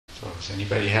So does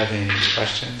anybody have any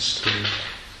questions to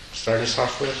start us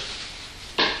off with?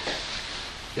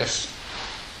 Yes?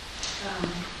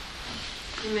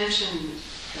 You mentioned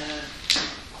the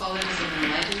qualities of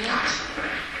enlightenment,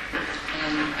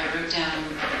 and I wrote down,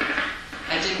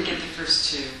 I didn't get the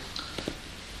first two.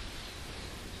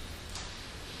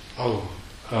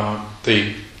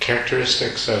 The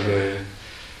characteristics of the,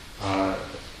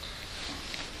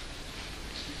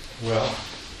 well,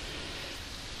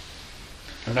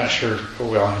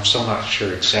 I'm still not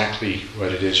sure exactly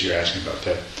what it is you're asking about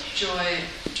that. Joy,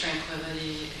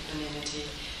 tranquility, equanimity.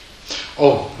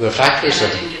 Oh, the factors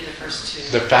and of... I didn't get the first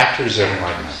two. The factors of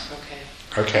enlightenment.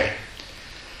 Okay.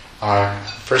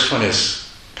 First one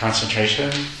is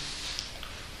concentration.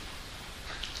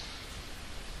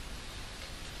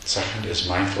 Second is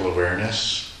mindful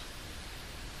awareness.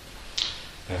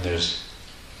 Then there's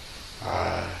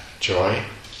joy,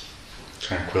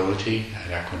 tranquility,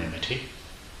 and equanimity.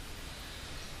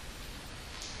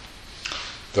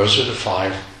 Those are the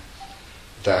five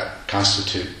that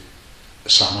constitute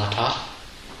samatha.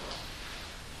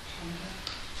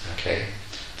 Okay.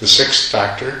 The sixth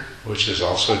factor, which is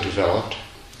also developed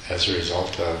as a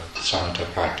result of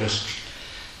samatha practice,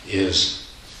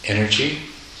 is energy.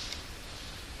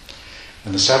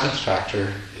 And the seventh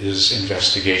factor is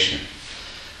investigation.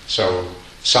 So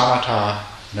samatha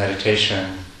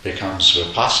meditation becomes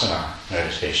vipassana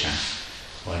meditation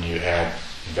when you add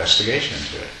investigation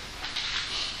to it.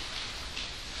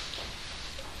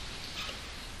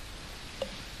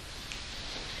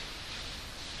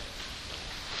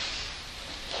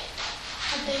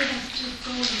 But they have to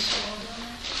go into order.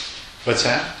 What's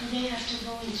that? Do they have to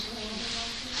go into order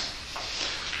like this?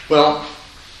 Well,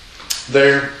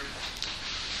 they're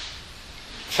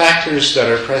factors that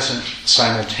are present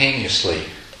simultaneously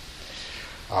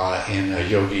in a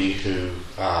yogi who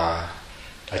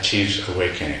achieves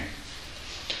awakening.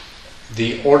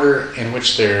 The order in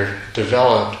which they're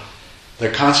developed, the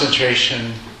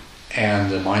concentration and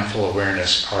the mindful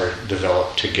awareness are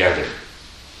developed together.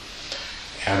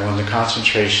 And when the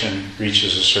concentration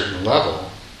reaches a certain level,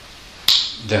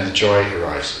 then the joy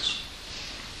arises.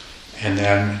 And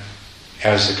then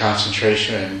as the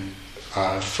concentration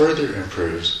further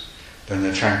improves, then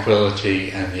the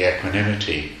tranquility and the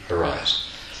equanimity arise.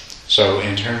 So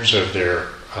in terms of their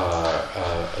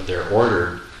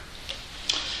order,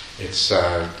 it's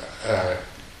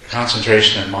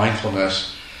concentration and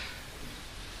mindfulness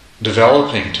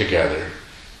developing together,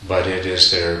 but it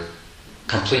is their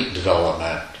complete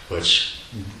development which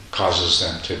causes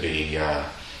them to be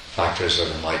factors of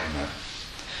enlightenment.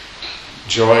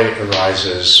 Joy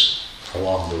arises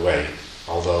along the way,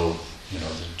 although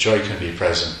the joy can be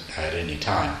present at any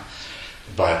time,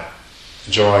 but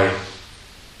joy,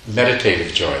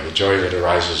 meditative joy, the joy that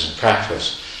arises in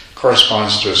practice,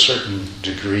 corresponds to a certain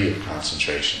degree of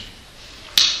concentration.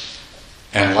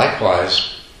 And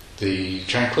likewise, the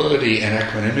tranquility and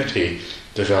equanimity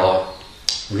develop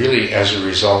really as a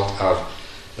result of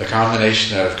the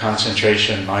combination of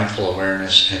concentration, mindful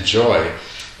awareness, and joy,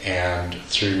 and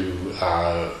through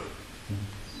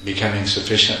becoming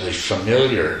sufficiently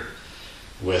familiar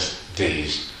with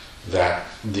these, that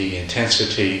the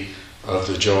intensity of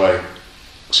the joy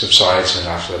subsides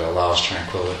enough that allows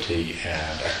tranquility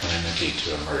and equanimity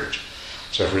to emerge.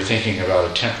 So if we're thinking about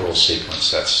a temporal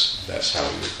sequence, that's how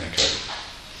we would think of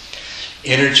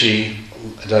it. Energy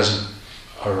doesn't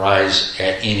arise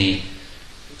at any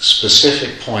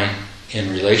specific point in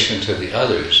relation to the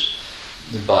others,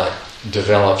 but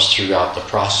develops throughout the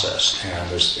process,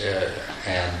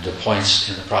 and the points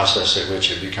in the process at which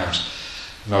it becomes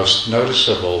most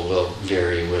noticeable will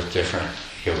vary with different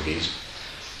yogis,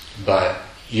 but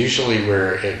usually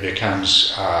where it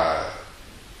becomes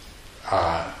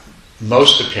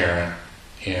most apparent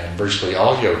in virtually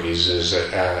all yogis is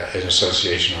in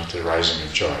association with the rising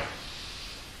of joy.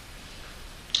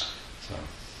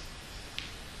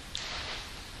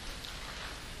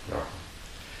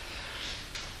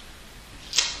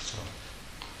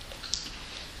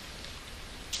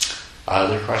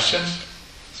 Other questions?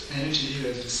 So energy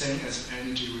here is the same as the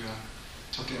energy we are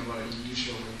talking about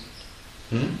initially.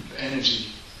 The energy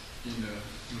in the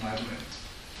enlightenment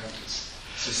practice.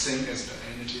 It's the same as the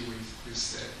energy we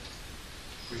say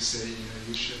in the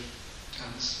usual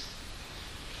terms.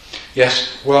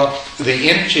 Yes, well, the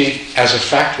energy as a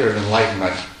factor of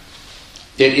enlightenment,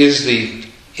 it is the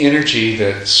energy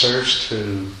that serves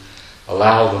to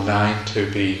allow the mind to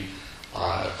be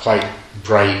quite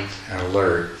bright and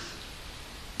alert,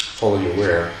 fully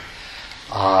aware.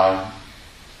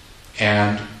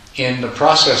 And in the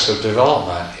process of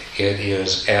development, it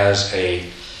is as a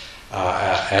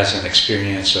as an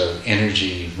experience of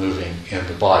energy moving in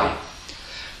the body.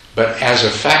 But as a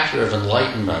factor of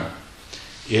enlightenment,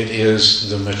 it is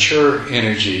the mature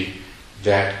energy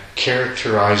that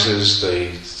characterizes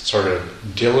the sort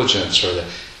of diligence or the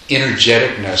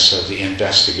energeticness of the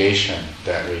investigation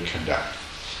that we conduct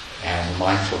and the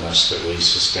mindfulness that we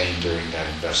sustain during that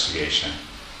investigation.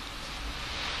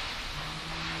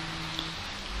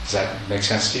 Does that make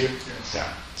sense to you? Yes.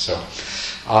 Yeah. So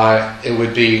it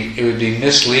would be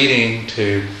misleading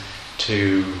to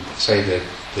say that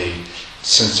the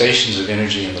sensations of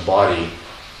energy in the body,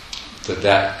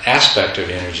 that aspect of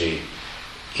energy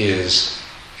is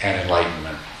an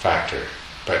enlightenment factor.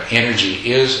 But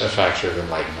energy is a factor of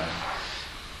enlightenment,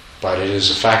 but it is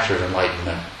a factor of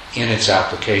enlightenment in its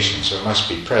application. So it must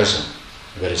be present,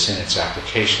 but it's in its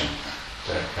application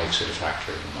that makes it a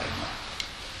factor of enlightenment.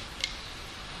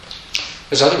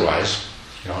 Because otherwise,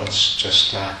 it's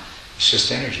just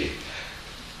energy.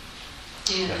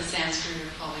 Do you know the Sanskrit or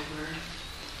Pali word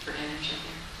for energy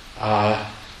there?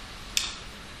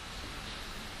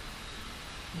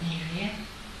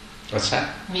 What's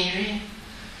that? Virya.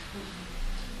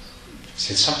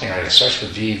 It's something like it starts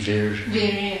with V, Virya.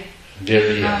 Virya. Is it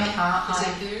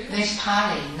Virya? That's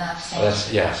Pali, not Sanskrit.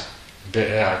 That's, yes.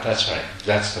 That's right.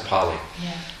 That's the Pali.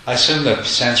 Yeah. I assume that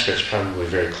Sanskrit's probably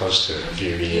very close to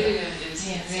Virya. Virya is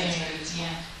Yeah, Sanskrit as well.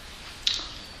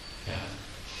 yeah.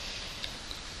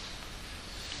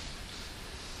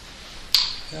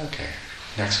 Yeah. Okay.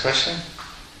 Next question.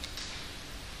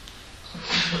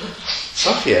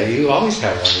 Sophia, you always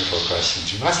have wonderful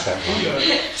questions. You must have one.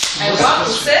 I want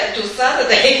to send to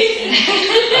Saturday.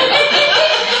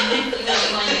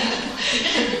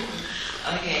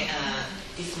 Okay,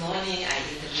 this morning I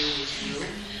interviewed with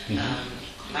you.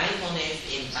 Mindfulness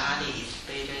in body is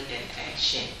better than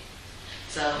action.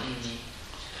 So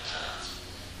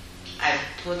I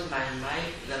put the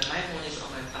mindfulness on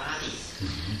my body.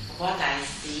 What I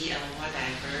see and what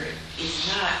I heard is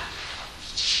not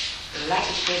like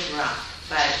a background,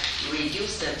 but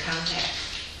reduce the contact.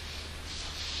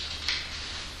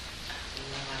 You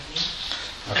know what I mean?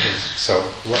 Okay, so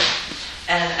what?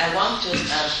 And I want to,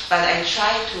 but I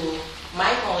try to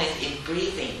mindfulness in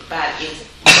breathing, but it's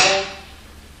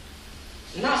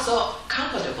not so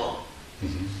comfortable.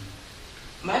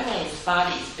 Mindfulness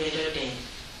body is better than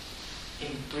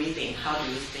in breathing. How do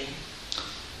you think?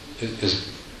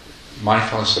 Is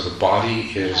mindfulness of the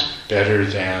body is better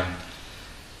than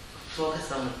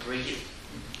Focus on the breathing.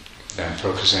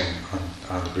 Focusing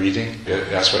on the breathing?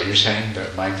 That's what you're saying?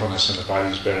 That mindfulness in the body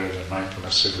is better than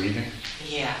mindfulness of breathing?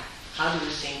 Yeah. How do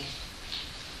you think?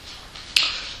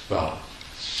 Well,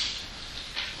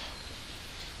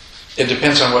 it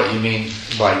depends on what you mean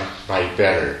by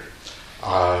better.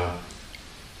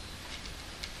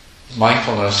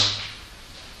 Mindfulness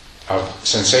of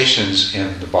sensations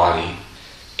in the body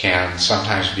can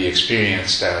sometimes be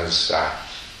experienced as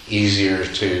easier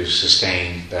to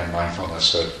sustain than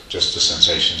mindfulness of just the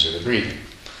sensations of the breathing.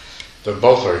 But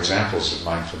both are examples of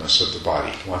mindfulness of the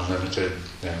body, one limited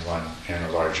and one in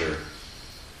a larger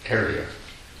area.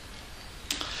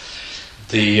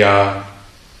 The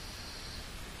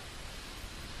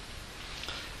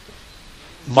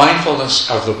mindfulness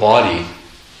of the body,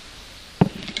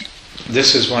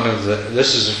 this is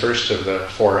the first of the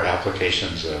 4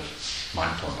 applications of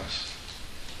mindfulness.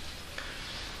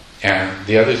 And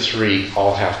the other 3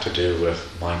 all have to do with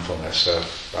mindfulness of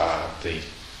the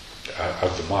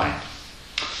mind,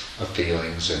 of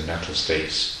feelings and mental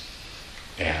states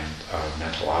and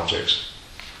mental objects.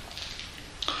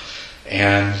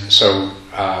 And so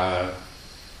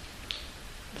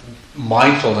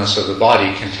mindfulness of the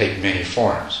body can take many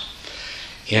forms.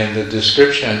 In the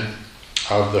description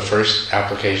of the first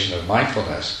application of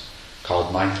mindfulness,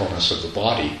 called mindfulness of the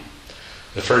body,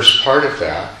 the first part of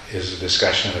that is a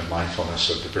discussion of mindfulness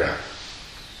of the breath.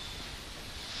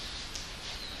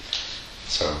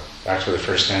 So actually the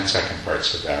first and second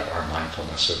parts of that are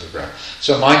mindfulness of the breath.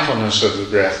 So mindfulness of the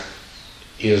breath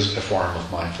is a form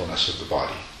of mindfulness of the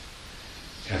body.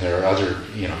 And there are other,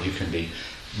 you can be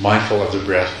mindful of the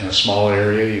breath in a small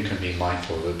area, you can be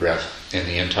mindful of the breath in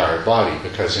the entire body,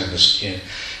 because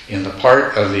in the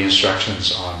part of the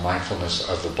instructions on mindfulness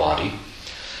of the body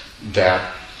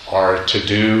that are to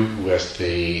do with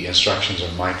the instructions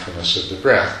on mindfulness of the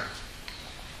breath,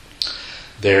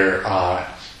 there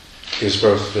is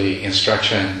both the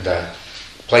instruction that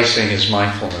placing his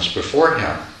mindfulness before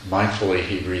him, mindfully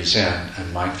he breathes in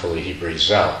and mindfully he breathes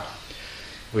out,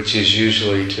 which is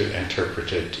usually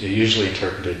interpreted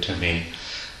to mean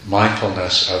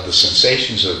mindfulness of the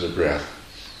sensations of the breath,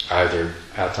 either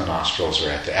at the nostrils or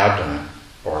at the abdomen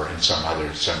or in some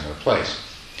other similar place.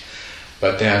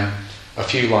 But then a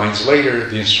few lines later,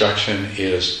 the instruction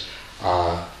is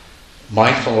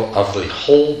mindful of the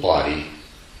whole body,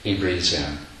 he breathes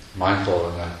in. Mindful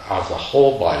of the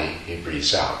whole body, he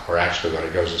breathes out. Or actually what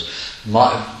it goes is,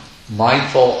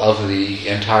 mindful of the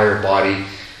entire body,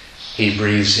 he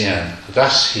breathes in.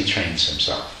 Thus he trains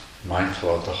himself.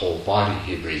 Mindful of the whole body,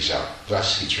 he breathes out.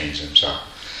 Thus he trains himself.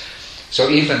 So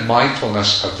even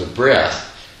mindfulness of the breath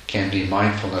can be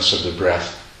mindfulness of the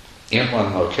breath in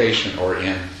one location or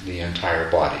in the entire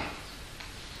body.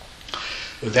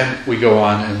 But then we go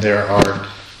on, and there are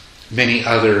many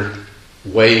other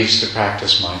ways to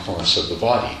practice mindfulness of the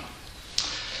body,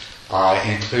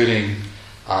 including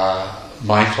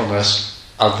mindfulness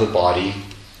of the body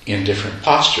in different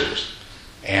postures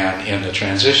and in the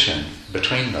transition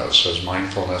between those. So it's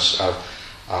mindfulness of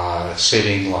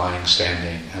sitting, lying,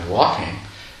 standing, and walking,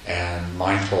 and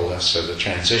mindfulness of the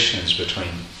transitions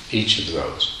between each of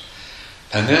those.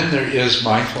 And then there is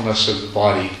mindfulness of the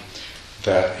body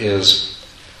that is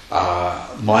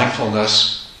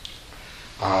mindfulness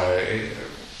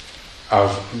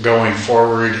of going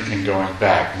forward and going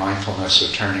back, mindfulness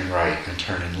of turning right and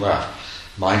turning left,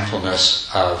 mindfulness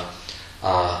of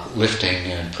lifting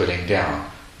and putting down,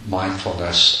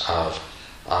 mindfulness of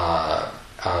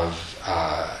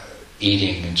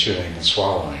eating and chewing and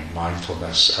swallowing,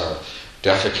 mindfulness of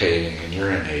defecating and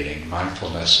urinating,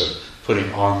 mindfulness of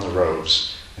putting on the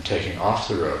robes and taking off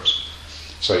the robes.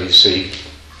 So you see,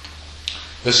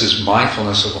 this is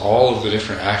mindfulness of all of the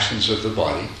different actions of the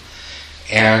body,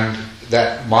 and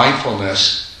that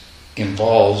mindfulness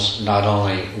involves not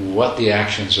only what the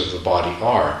actions of the body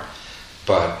are,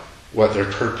 but what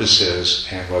their purpose is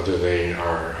and whether they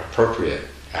are appropriate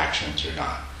actions or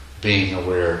not. Being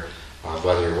aware of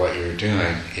whether what you're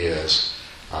doing is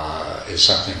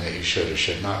something that you should or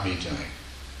should not be doing.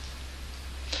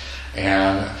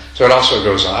 And so it also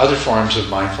goes on other forms of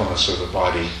mindfulness of the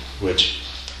body, which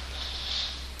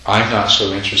I'm not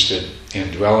so interested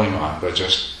in dwelling on, but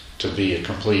just to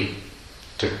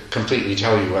completely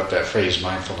tell you what that phrase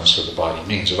mindfulness of the body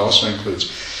means. It also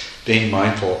includes being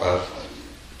mindful of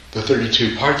the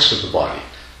 32 parts of the body,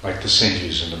 like the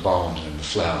sinews and the bones and the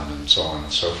phlegm and so on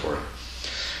and so forth.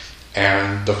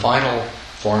 And the final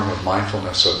form of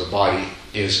mindfulness of the body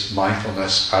is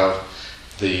mindfulness of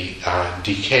the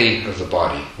decay of the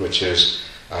body, which is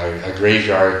a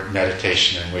graveyard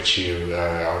meditation in which you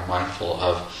are mindful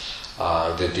of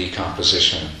the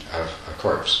decomposition of a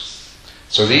corpse.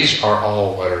 So these are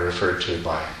all what are referred to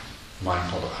by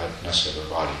mindfulness of the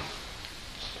body.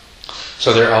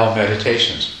 So they're all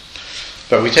meditations.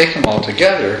 But we take them all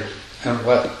together, and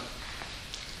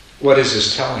what is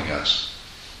this telling us?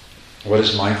 What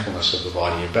is mindfulness of the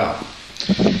body about?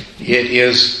 It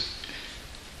is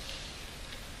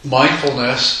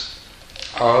mindfulness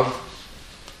of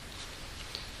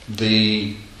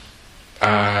the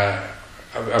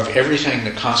of everything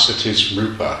that constitutes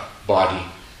rupa, body,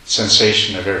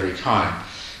 sensation of every kind.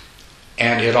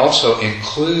 And it also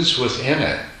includes within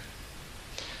it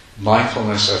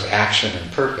mindfulness of action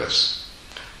and purpose.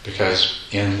 Because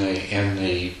in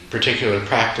the particular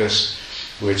practice,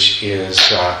 which is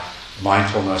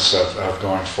mindfulness of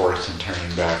going forth and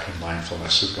turning back, and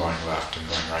mindfulness of going left and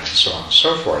going right, and so on and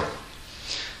so forth,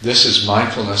 this is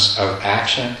mindfulness of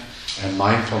action and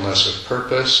mindfulness of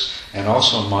purpose, and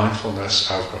also mindfulness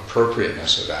of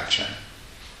appropriateness of action.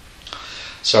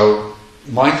 So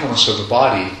mindfulness of the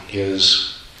body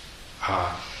is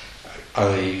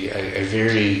a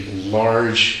very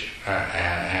large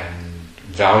and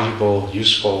valuable,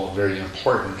 useful, very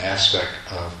important aspect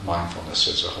of mindfulness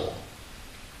as a whole.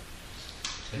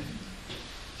 Okay?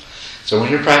 So when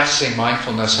you're practicing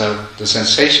mindfulness of the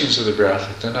sensations of the breath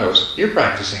at the nose, you're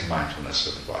practicing mindfulness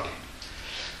of the body.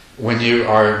 When you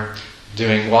are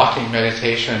doing walking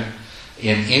meditation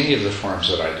in any of the forms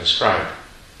that I described,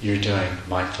 you're doing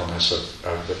mindfulness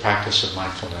of the practice of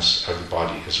mindfulness of the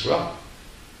body as well.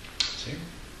 See?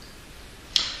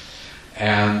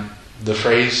 And the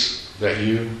phrase that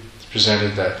you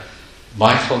presented, that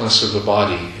mindfulness of the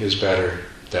body is better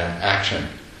than action,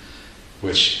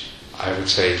 which I would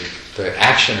say the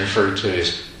action referred to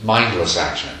is mindless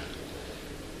action.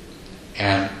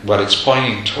 And what it's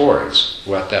pointing towards,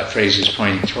 what that phrase is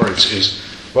pointing towards, is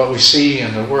what we see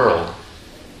in the world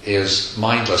is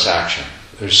mindless action.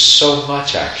 There's so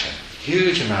much action,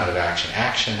 huge amount of action,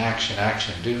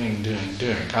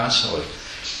 doing, constantly,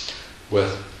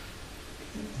 with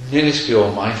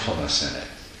minuscule mindfulness in it.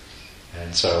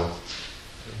 And so,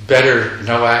 better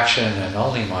no action and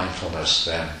only mindfulness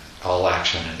than all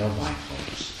action and no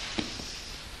mindfulness.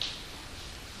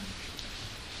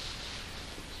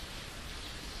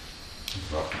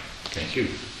 Well, thank you.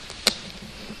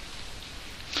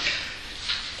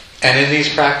 And in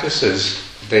these practices,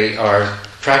 they are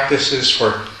practices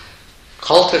for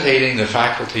cultivating the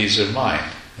faculties of mind,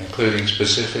 including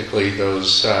specifically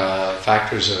those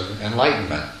factors of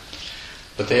enlightenment.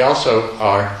 But they also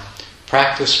are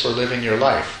practice for living your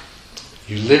life.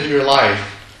 You live your life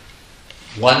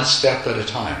one step at a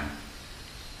time.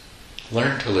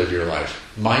 Learn to live your life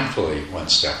mindfully one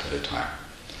step at a time.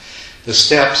 The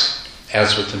steps,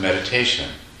 as with the meditation,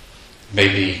 may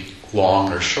be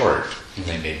long or short, and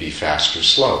they may be fast or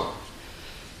slow.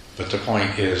 But the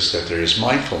point is that there is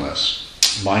mindfulness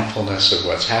of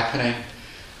what's happening,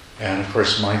 and of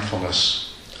course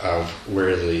mindfulness of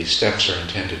where the steps are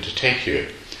intended to take you,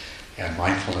 and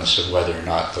mindfulness of whether or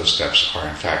not those steps are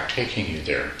in fact taking you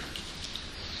there.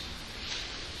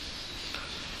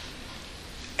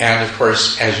 And of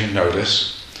course, as you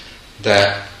notice,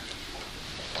 that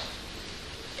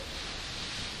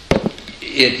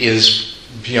it is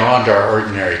beyond our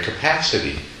ordinary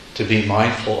capacity to be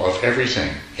mindful of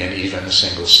everything in even a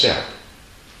single step,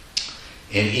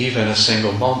 in even a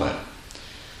single moment.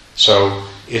 So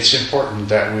it's important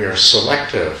that we are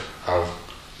selective of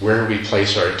where we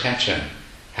place our attention,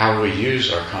 how we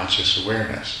use our conscious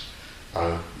awareness.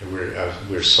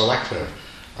 We're selective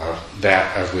of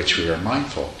that of which we are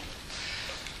mindful.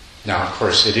 Now, of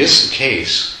course, it is the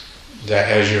case that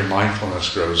as your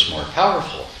mindfulness grows more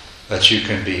powerful, that you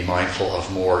can be mindful of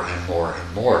more and more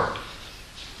and more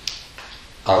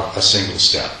of a single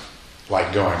step,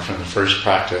 like going from the first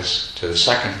practice to the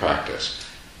second practice.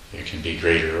 There can be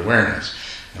greater awareness.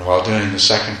 And while doing the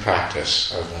second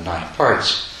practice of the 9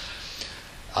 parts,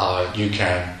 you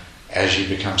can, as you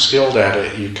become skilled at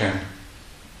it, you can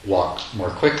walk more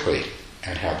quickly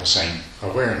and have the same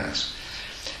awareness.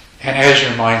 And as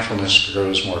your mindfulness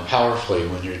grows more powerfully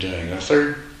when you're doing a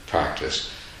third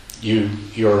practice,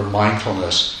 your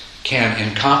mindfulness can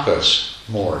encompass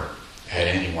more at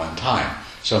any one time.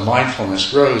 So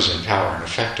mindfulness grows in power and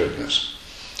effectiveness.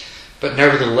 But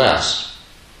nevertheless,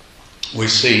 we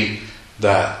see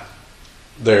that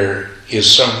there is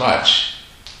so much,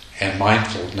 and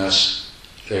mindfulness,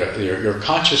 your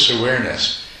conscious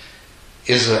awareness,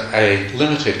 is a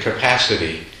limited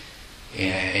capacity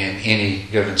in any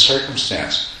given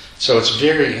circumstance. So it's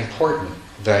very important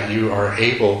that you are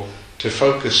able to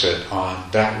focus it on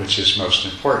that which is most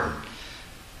important,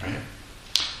 right?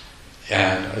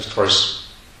 And of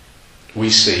course, we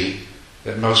see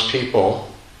that most people,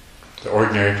 the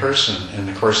ordinary person in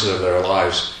the course of their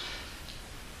lives,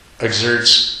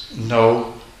 exerts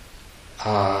no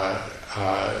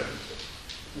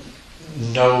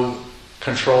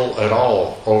control at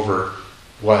all over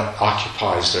what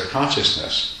occupies their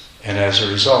consciousness. And as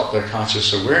a result, their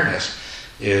conscious awareness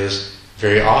is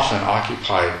very often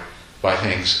occupied by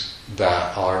things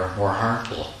that are more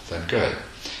harmful than good.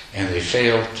 And they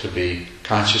fail to be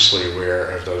consciously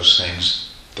aware of those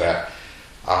things that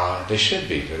they should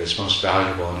be, that it's most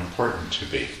valuable and important to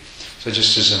be. So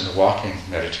just as in the walking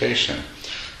meditation,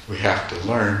 we have to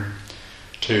learn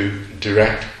to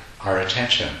direct our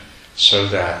attention so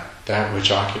that that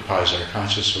which occupies our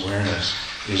conscious awareness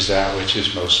is that which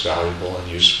is most valuable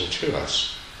and useful to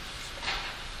us.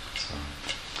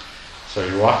 So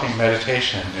your walking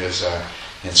meditation is an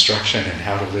instruction in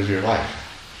how to live your life.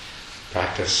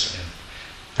 Practice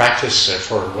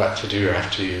for what to do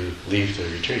after you leave the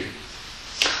retreat.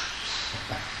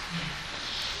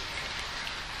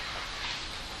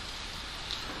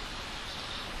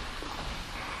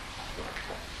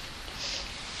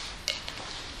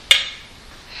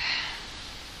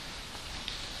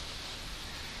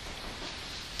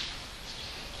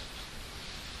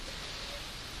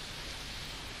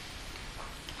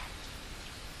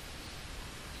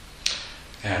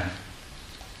 And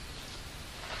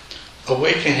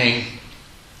awakening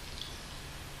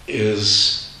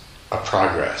is a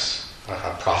progress,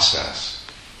 a process.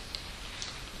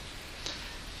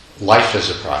 Life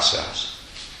is a process.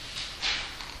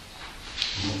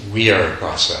 We are a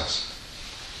process.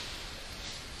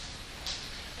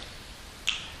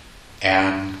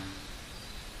 And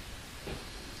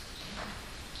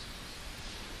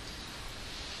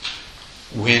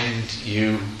when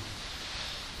you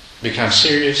become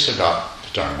serious about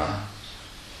the Dharma,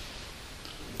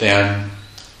 then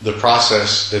the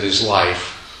process that is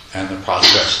life and the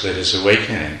process that is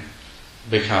awakening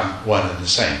become one and the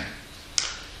same.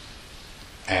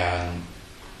 And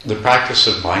the practice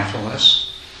of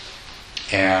mindfulness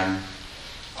and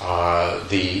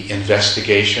the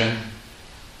investigation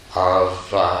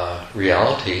of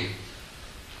reality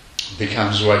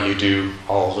becomes what you do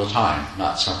all the time,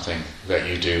 not something that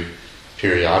you do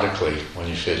periodically when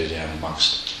you fit it in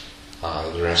amongst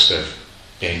the rest of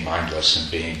being mindless and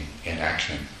being in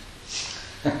action.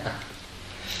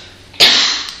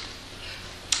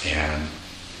 And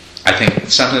I think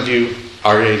some of you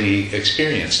already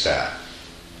experienced that.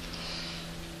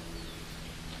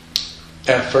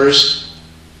 At first,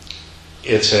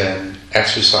 it's an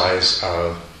exercise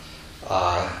of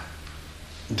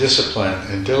discipline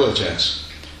and diligence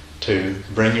to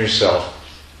bring yourself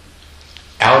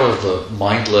out of the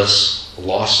mindless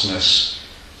lostness,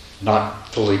 not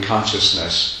fully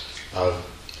consciousness of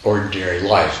ordinary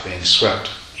life, being swept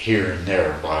here and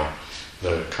there by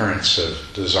the currents of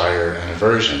desire and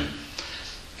aversion.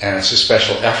 And it's a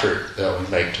special effort that we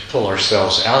make to pull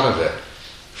ourselves out of it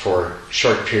for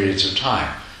short periods of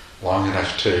time, long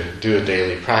enough to do a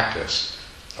daily practice,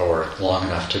 or long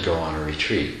enough to go on a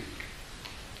retreat.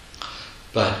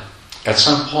 But at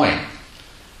some point,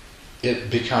 it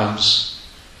becomes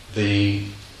the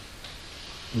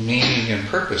meaning and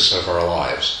purpose of our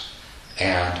lives.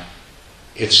 And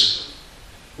it's,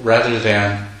 rather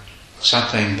than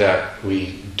something that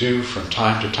we do from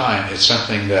time to time, it's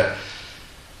something that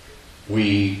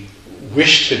we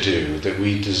wish to do, that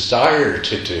we desire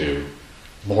to do,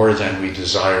 more than we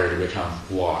desire to become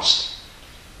lost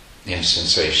in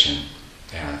sensation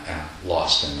and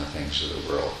lost in the things of the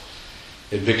world.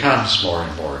 It becomes more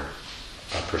and more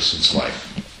a person's life.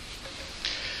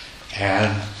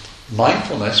 And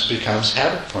mindfulness becomes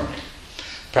habit forming.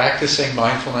 Practicing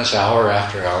mindfulness hour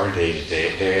after hour, day to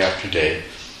day, day after day,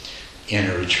 in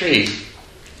a retreat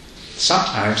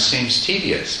sometimes seems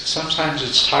tedious. Sometimes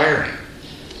it's tiring.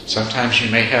 Sometimes you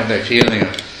may have that feeling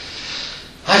of,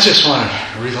 I just want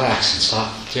to relax and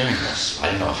stop doing this.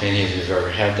 I don't know if any of you have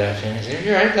ever had that feeling. Have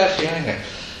you ever had that feeling that,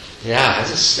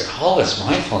 all this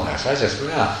mindfulness, I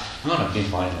want to be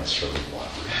mindless for a little while.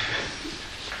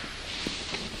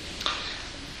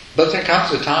 But there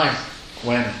comes a time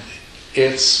when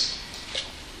it's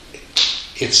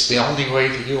the only way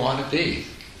that you want to be.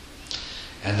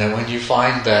 And then when you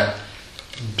find that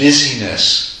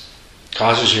busyness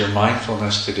causes your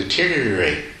mindfulness to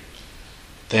deteriorate,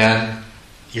 then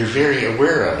you're very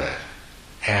aware of it.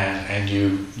 And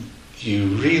you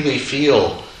really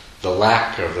feel the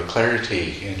lack of the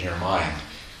clarity in your mind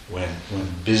when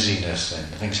busyness and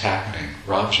things happening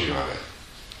robs you of it.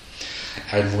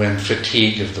 And when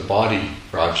fatigue of the body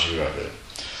robs you of it.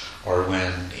 Or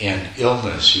when in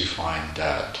illness you find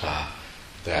that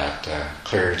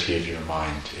clarity of your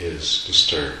mind is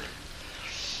disturbed.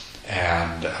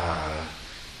 And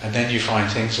then you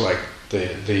find things like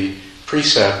the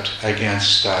precept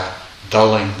against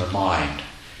dulling the mind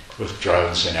with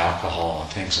drugs and alcohol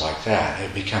and things like that.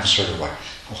 It becomes sort of like,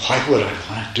 why would I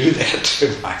want to do that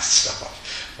to myself?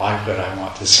 Why would I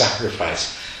want to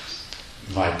sacrifice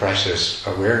my precious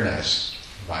awareness,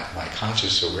 my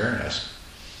conscious awareness,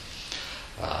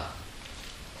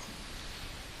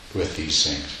 with these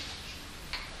things?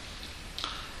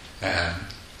 And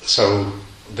so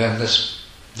then the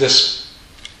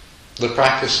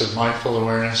practice of mindful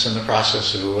awareness and the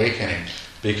process of awakening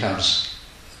becomes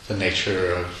the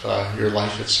nature of your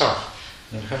life itself.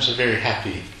 And it becomes a very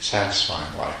happy,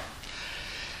 satisfying life.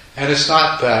 And it's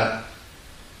not that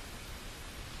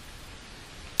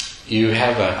you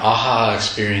have an aha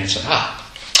experience and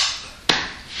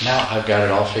now I've got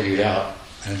it all figured out,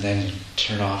 and then you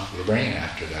turn off your brain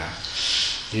after that.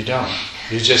 You don't.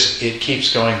 It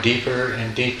keeps going deeper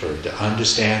and deeper. The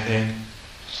understanding,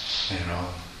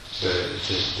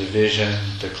 the vision,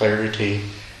 the clarity,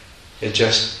 it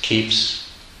just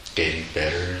keeps getting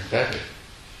better and better.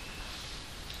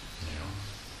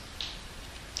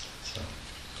 So,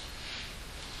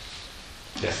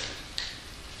 yes.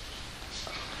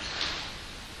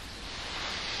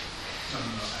 No,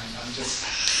 I'm just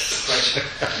scratching.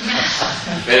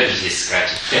 Better be just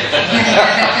scratching.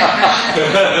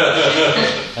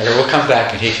 Okay, we'll come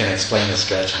back and he can explain the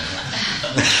scratching.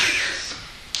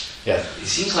 Yeah. It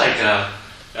seems like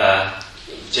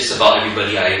just about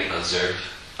everybody I observe,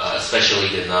 especially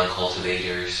the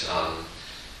non-cultivators,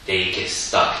 they get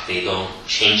stuck. They don't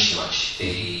change much.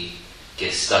 They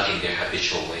get stuck in their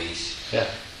habitual ways. Yeah.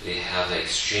 They have an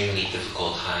extremely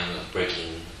difficult time of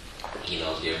breaking,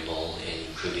 their mold and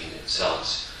improving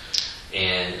themselves.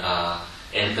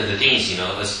 But the thing is,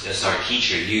 as our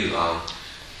teacher, you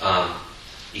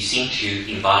seem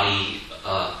to embody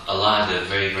a lot of the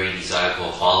very, very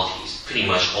desirable qualities, pretty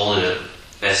much all of the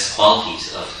best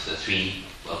qualities of the three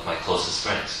of my closest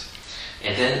friends.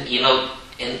 And then,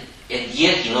 and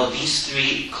yet, these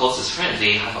three closest friends,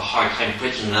 they have a hard time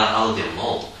breaking out of their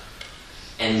mold.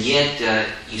 And yet,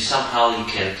 you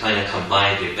can kind of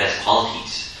combine their best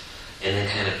qualities and then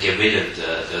kind of get rid of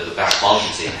the bad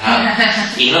qualities they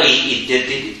have.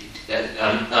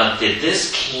 Did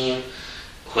this came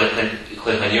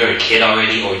when you were a kid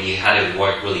already, or you had to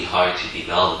work really hard to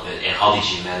develop it, and how did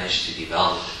you manage to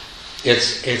develop it?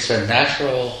 It's a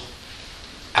natural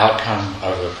outcome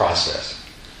of the process.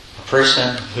 A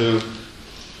person who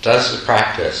does the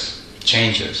practice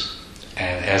changes,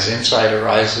 and as insight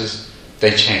arises,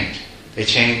 they change. They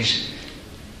change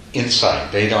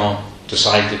inside. They don't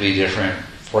decide to be different,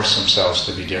 force themselves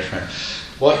to be different.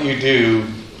 What you do,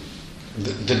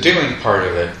 the doing part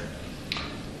of it,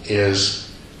 is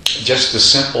just the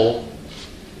simple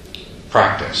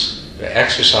practice, the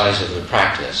exercise of the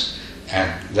practice,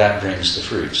 and that brings the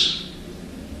fruits.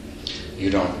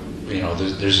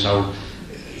 There's no,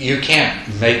 you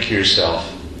can't make yourself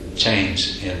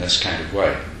change in this kind of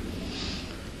way.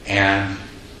 And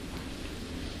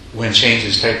when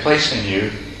changes take place in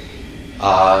you,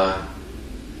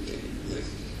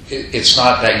 it's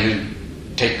not that you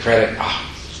take credit,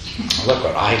 look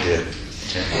what I did.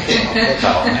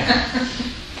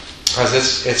 Because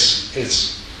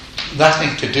it's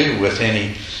nothing to do with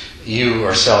any you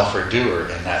or self or doer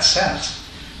in that sense.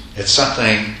 It's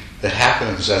something that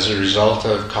happens as a result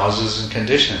of causes and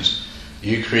conditions.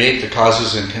 You create the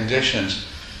causes and conditions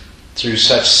through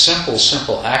such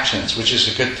simple actions, which is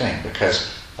a good thing, because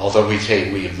although we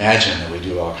imagine that we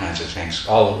do all kinds of things,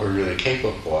 all that we're really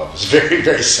capable of is very,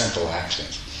 very simple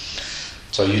actions.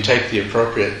 So you take the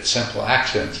appropriate simple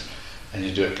actions and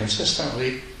you do it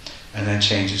consistently, and then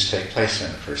changes take place in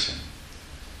a person.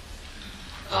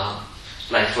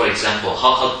 Like for example,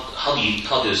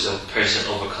 how does a person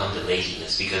overcome the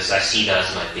laziness? Because I see that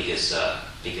as my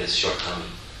biggest shortcoming.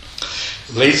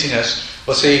 Laziness.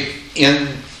 Well, see,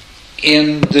 in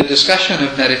the discussion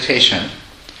of meditation,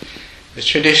 it's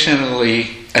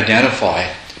traditionally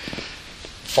identify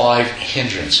 5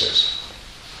 hindrances,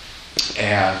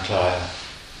 and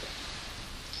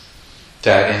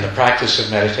that in the practice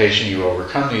of meditation you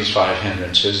overcome these 5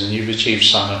 hindrances, and you've achieved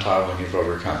samatha when you've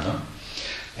overcome them.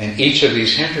 And each of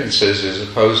these hindrances is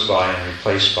opposed by and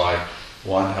replaced by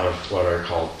one of what are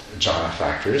called jhana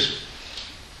factors.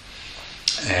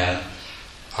 And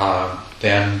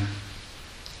then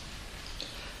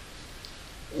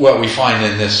what we find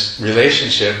in this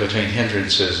relationship between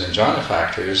hindrances and jhana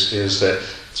factors is that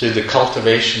through the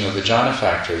cultivation of the jhana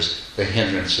factors, the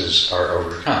hindrances are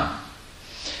overcome.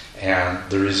 And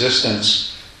the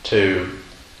resistance to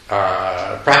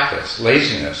practice,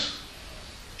 laziness,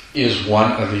 is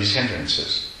one of these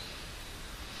hindrances.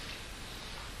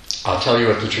 I'll tell you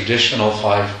what the traditional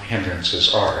 5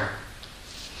 hindrances are.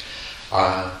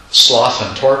 Sloth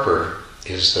and torpor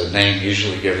is the name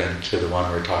usually given to the one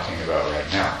we're talking about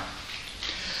right now.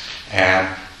 And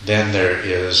then there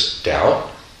is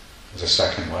doubt, the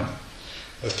second one.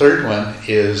 The third one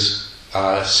is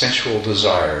sensual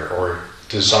desire, or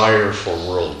desire for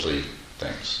worldly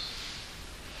things.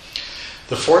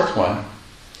 The fourth one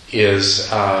is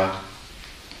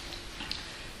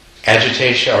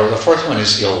agitation, or the fourth one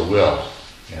is ill will,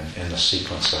 in the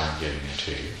sequence that I'm giving it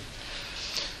to you.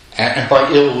 And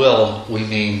by ill will, we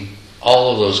mean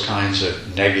all of those kinds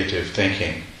of negative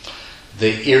thinking,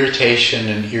 the irritation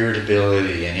and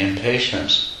irritability and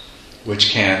impatience, which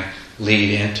can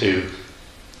lead into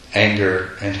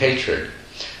anger and hatred.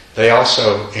 They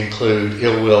also include,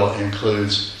 ill will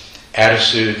includes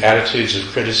attitudes of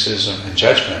criticism and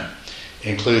judgment,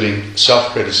 including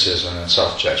self-criticism and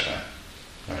self-judgment.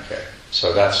 Okay,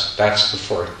 so that's the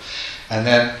fourth. And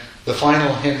then the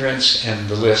final hindrance in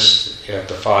the list of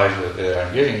the 5 that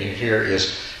I'm giving you here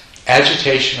is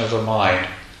agitation of the mind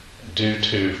due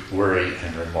to worry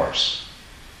and remorse.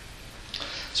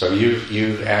 So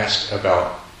you've asked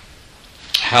about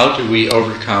how do we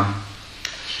overcome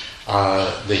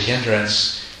the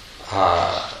hindrance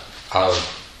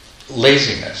of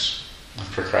laziness,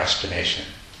 of procrastination,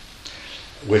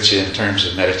 which in terms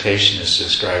of meditation is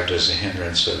described as a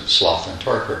hindrance of sloth and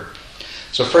torpor.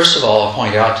 So first of all, I'll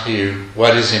point out to you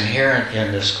what is inherent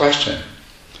in this question.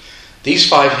 These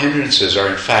 5 hindrances are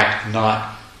in fact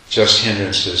not just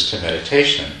hindrances to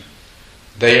meditation.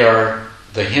 They are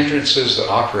the hindrances that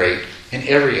operate in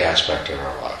every aspect of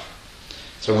our life.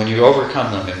 So when you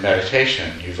overcome them in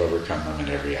meditation, you've overcome them in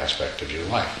every aspect of your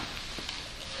life.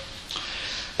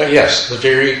 But yes, the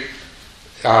very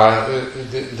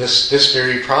this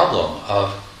very problem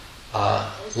of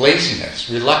laziness,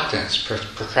 reluctance,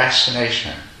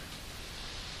 procrastination.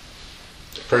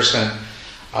 The person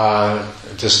a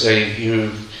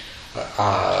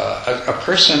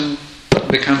person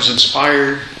becomes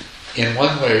inspired in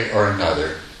one way or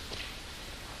another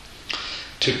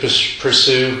to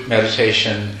pursue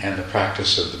meditation and the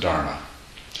practice of the Dharma.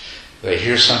 They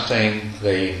hear something,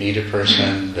 they meet a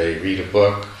person, they read a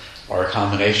book, or a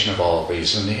combination of all of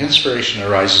these, and the inspiration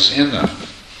arises in them.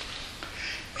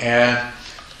 And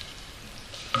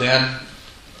then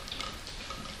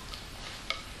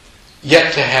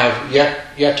yet to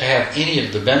have any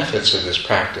of the benefits of this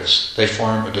practice, they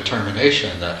form a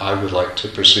determination that I would like to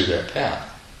pursue that path.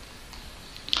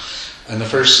 And the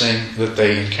first thing that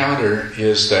they encounter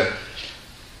is that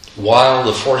while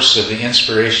the force of the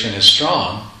inspiration is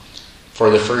strong, for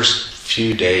the first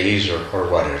few days or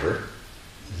whatever,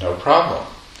 no problem.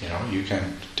 You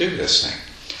can do this thing.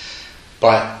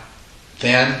 But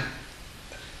then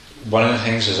one of the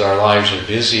things is our lives are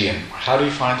busy, and how do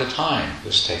you find the time?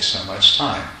 This takes so much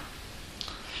time.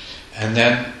 And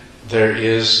then there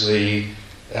is the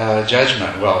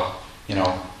judgment. Well,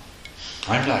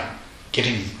 I'm not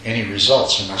getting any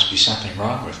results. There must be something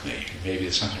wrong with me. Maybe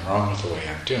there's something wrong with the way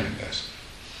I'm doing this.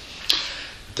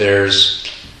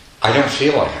 I don't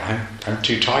feel like it. I'm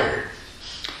too tired.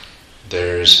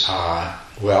 There's,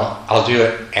 I'll do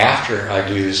it after I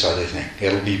do this other thing.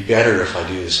 It'll be better if I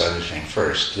do this other thing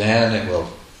first. Then it will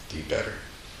be better.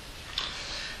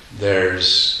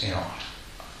 There's,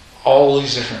 all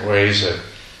these different ways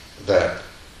that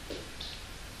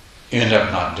end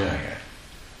up not doing it.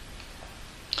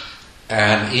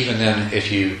 And even then, if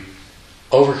you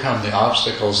overcome the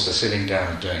obstacles to sitting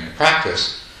down and doing the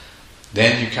practice,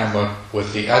 then you come up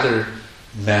with the other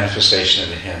manifestation of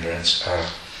the hindrance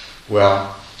of,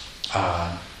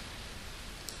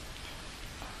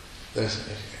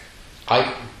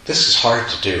 this is hard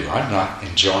to do. I'm not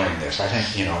enjoying this. I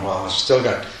think, I've still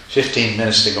got 15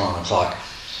 minutes to go on the clock.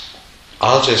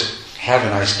 I'll just have a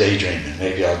nice daydream and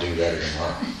maybe I'll do better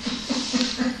tomorrow.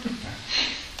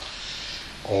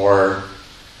 Or,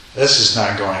 this is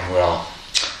not going well.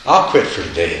 I'll quit for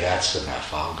today. That's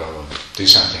enough. I'll go and do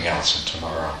something else and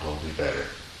tomorrow will be better.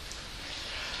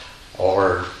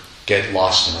 Or get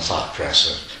lost in the thought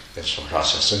process.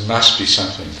 There must be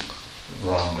something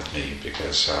wrong with me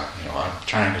because I'm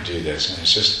trying to do this and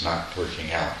it's just not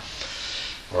working out.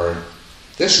 Or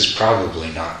this is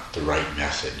probably not the right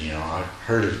method. I've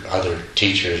heard of other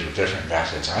teachers with different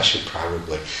methods. I should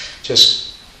probably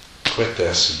just quit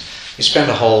this. And you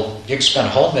can spend a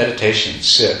whole meditation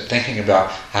thinking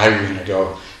about how you're going to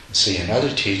go and see another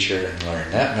teacher and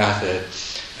learn that method,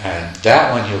 and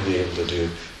that one you'll be able to do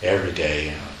every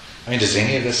day. Does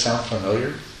any of this sound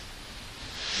familiar?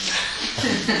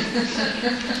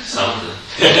 Something.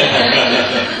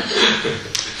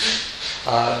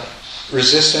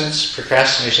 Resistance,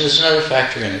 procrastination, there's another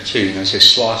factor in it too. They say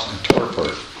sloth and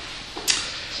torpor.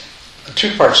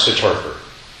 2 parts to torpor.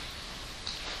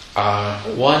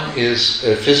 One is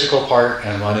the physical part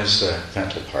and one is the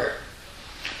mental part.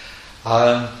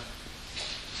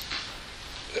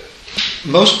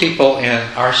 Most people in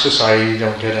our society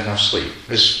don't get enough sleep.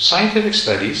 There's scientific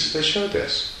studies that show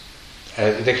this.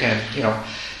 They can,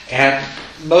 and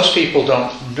most people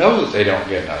don't know that they don't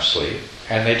get enough sleep,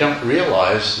 and they don't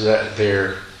realize that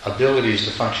their abilities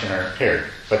to function are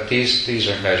impaired. But these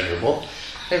are measurable.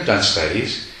 They've done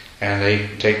studies, and they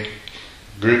take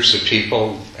groups of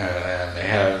people and they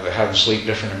have them sleep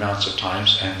different amounts of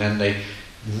times, and then they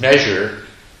measure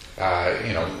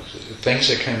things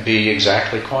that can be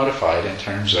exactly quantified in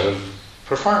terms of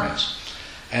performance.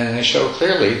 And they show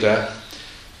clearly that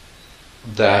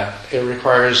it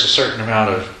requires a certain amount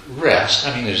of rest.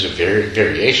 There's a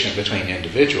variation between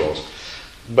individuals,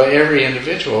 but every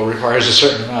individual requires a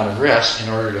certain amount of rest in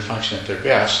order to function at their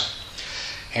best.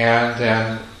 And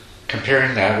then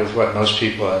comparing that with what most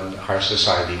people in our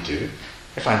society do,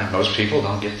 I find that most people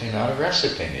don't get the amount of rest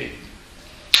that they need.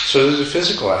 So there's a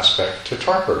physical aspect to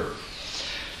torpor.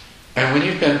 And when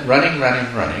you've been running,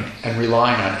 and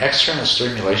relying on external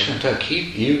stimulation to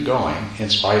keep you going in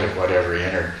spite of whatever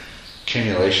inner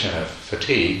accumulation of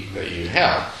fatigue that you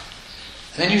have,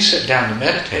 then you sit down to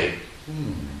meditate,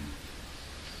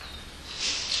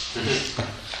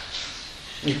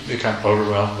 you become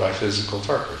overwhelmed by physical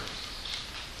torpor.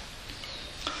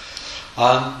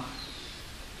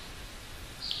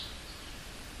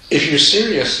 If you're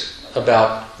serious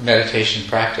about meditation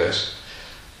practice,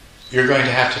 you're going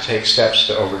to have to take steps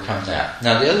to overcome that.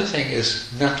 Now, the other thing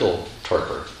is mental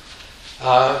torpor.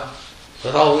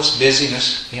 With all this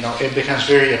busyness, it becomes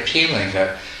very appealing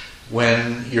that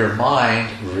when your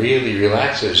mind really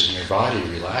relaxes and your body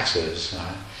relaxes,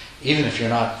 even if you're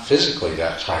not physically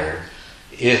that tired,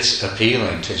 it's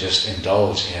appealing to just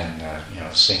indulge in,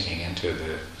 sinking into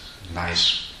the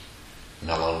nice,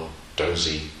 mellow,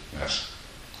 doziness.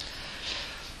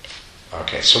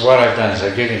 Okay, so what I've done is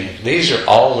I've given you, these are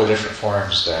all the different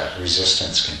forms that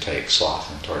resistance can take,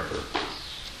 sloth and torpor.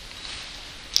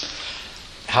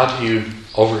 How do you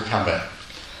overcome it?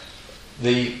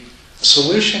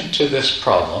 solution to this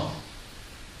problem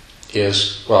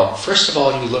is, well, first of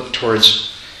all, you look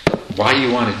towards why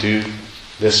you want to do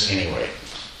this anyway.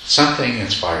 Something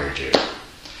inspired you.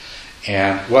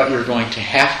 And what you're going to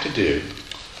have to do,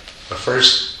 the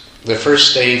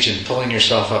first stage in pulling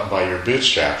yourself up by your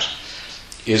bootstraps,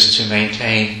 is to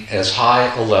maintain as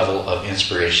high a level of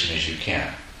inspiration as you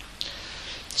can.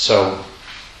 So,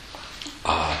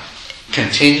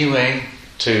 continuing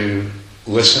to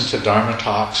listen to Dharma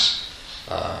talks,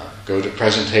 go to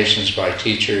presentations by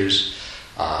teachers,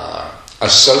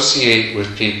 associate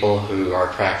with people who are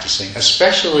practicing,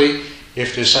 especially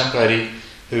if there's somebody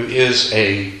who is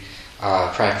a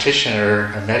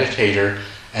practitioner, a meditator,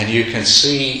 and you can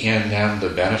see in them the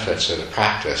benefits of the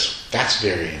practice. That's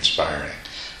very inspiring.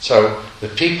 So the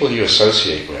people you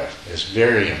associate with is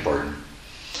very important.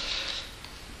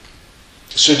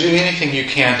 So do anything you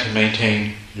can to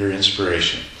maintain your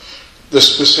inspiration. The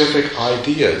specific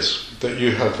ideas that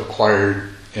you have acquired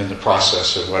in the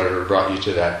process of whatever brought you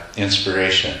to that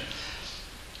inspiration,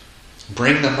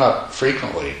 bring them up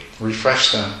frequently,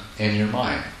 refresh them in your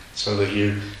mind so that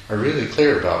you are really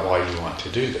clear about why you want to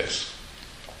do this.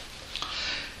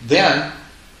 Then,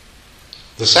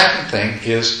 the second thing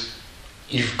is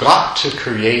you've got to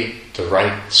create the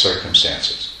right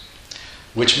circumstances,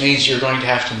 which means you're going to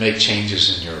have to make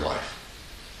changes in your life.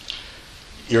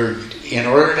 In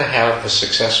order to have a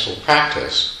successful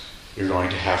practice, you're going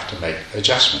to have to make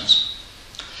adjustments.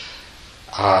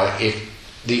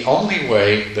 The only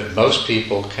way that most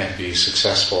people can be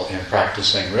successful in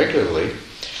practicing regularly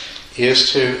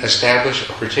is to establish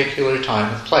a particular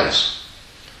time and place.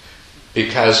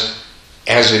 Because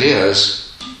as it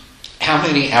is, how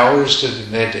many hours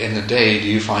in the day do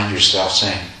you find yourself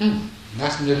saying,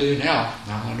 nothing to do now,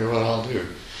 I wonder what I'll do?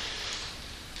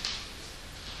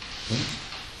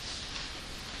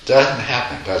 Doesn't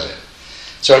happen, does it?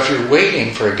 So if you're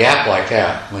waiting for a gap like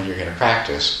that when you're going to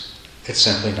practice, it's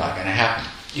simply not going to happen.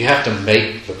 You have to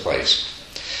make the place.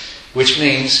 Which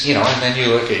means, and then you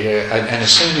look at and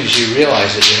as soon as you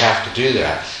realize that you have to do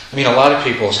that, a lot of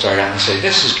people start out and say,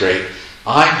 this is great,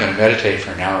 I'm going to meditate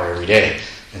for an hour every day.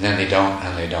 And then they don't,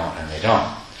 and they don't, and they don't.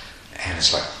 And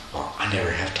it's like, well, I never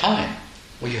have time.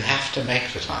 Well, you have to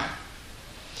make the time.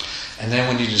 And then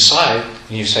when you decide,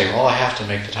 and you say, well, I have to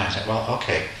make the time, say, well,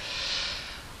 okay,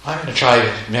 I'm going to try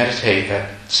to meditate at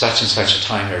such and such a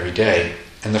time every day.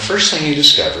 And the first thing you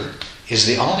discover is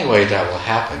the only way that will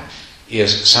happen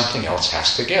is something else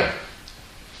has to give.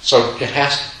 So there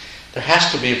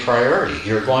has to be a priority.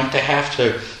 You're going to have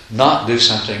to not do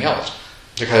something else.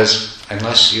 Because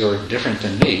unless you're different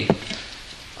than me,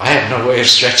 I have no way of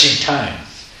stretching time.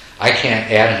 I can't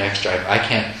add an extra, I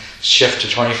can't shift to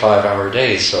 25-hour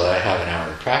days so that I have an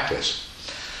hour of practice.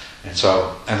 And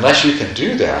so unless you can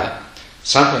do that,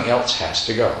 something else has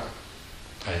to go.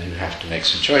 And you have to make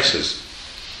some choices.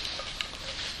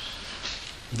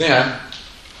 Then,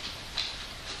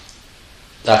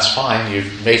 that's fine.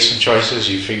 You've made some choices.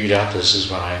 You figured out this is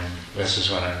when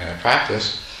I'm going to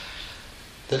practice.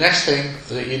 The next thing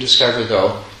that you discover,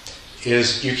 though,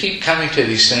 is you keep coming to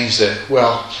these things that,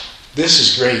 well, this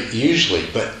is great usually,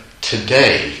 but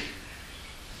today,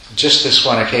 just this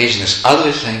one occasion, this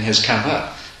other thing has come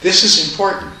up. This is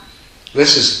important.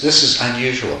 This is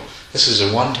unusual. This is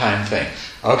a one-time thing.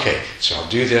 Okay, so I'll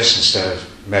do this instead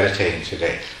of meditating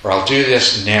today. Or I'll do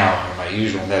this now in my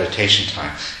usual meditation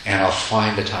time, and I'll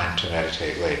find the time to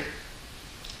meditate later.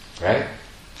 Right?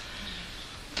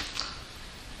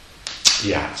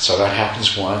 Yeah, so that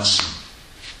happens once,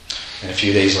 and a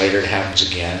few days later it happens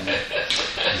again.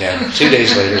 Then 2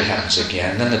 days later it happens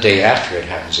again. Then the day after it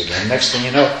happens again. Next thing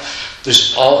you know,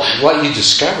 what you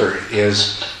discover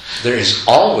is there is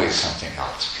always something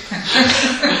else.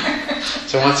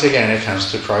 So once again, it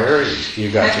comes to priorities.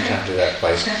 You've got to come to that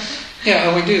place.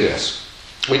 And we do this.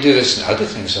 We do this in other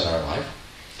things in our life.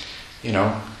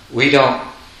 We don't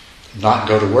not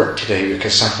go to work today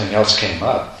because something else came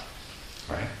up.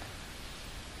 Right?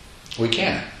 We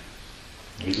can't.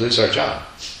 We lose our job.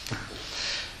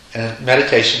 And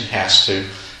meditation has to,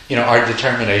 our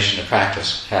determination to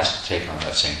practice has to take on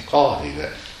that same quality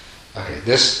that, okay,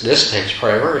 this takes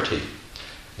priority.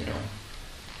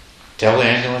 Tell the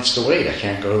ambulance to wait. I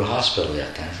can't go to the hospital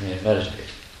yet. Time for me to meditate.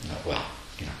 No, well,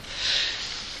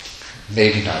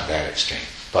 maybe not that extreme,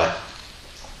 but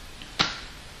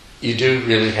you do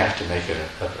really have to make it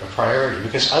a priority,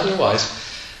 because otherwise,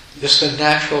 just the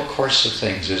natural course of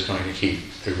things is going to keep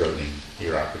eroding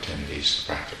your opportunities to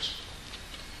practice.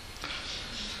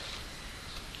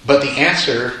 But the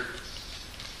answer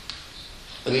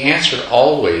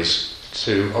always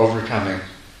to overcoming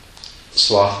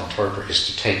sloth and torpor is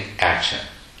to take action.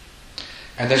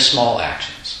 And they're small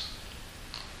actions.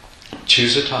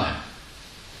 Choose a time.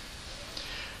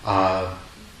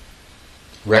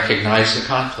 Recognize the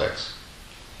conflicts.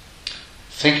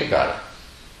 Think about it.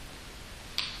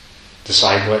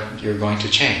 Decide what you're going to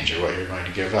change or what you're going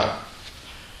to give up.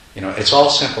 It's all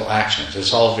simple actions.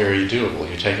 It's all very doable.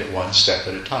 You take it one step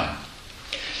at a time.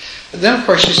 And then, of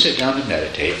course, you sit down to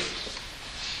meditate.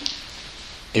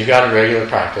 You've got a regular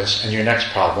practice, and your next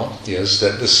problem is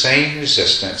that the same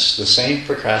resistance, the same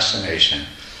procrastination,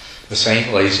 the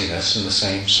same laziness, and the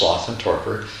same sloth and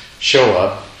torpor show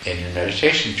up in your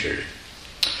meditation period.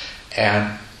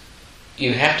 And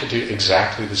you have to do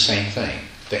exactly the same thing.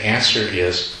 The answer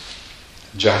is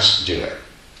just do it.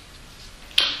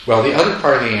 Well, the other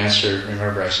part of the answer,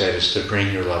 remember I said, is to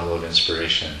bring your level of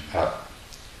inspiration up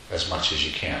as much as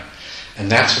you can.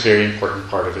 And that's a very important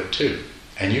part of it too.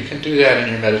 And you can do that in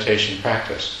your meditation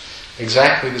practice.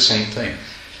 Exactly the same thing.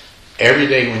 Every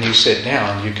day when you sit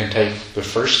down, you can take the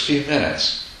first few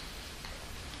minutes,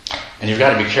 and you've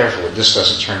got to be careful that this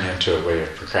doesn't turn into a way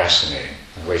of procrastinating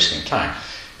and wasting time.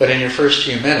 But in your first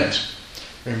few minutes,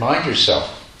 remind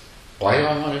yourself, why do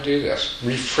I want to do this?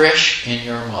 Refresh in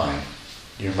your mind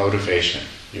your motivation,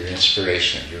 your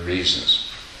inspiration, your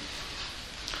reasons.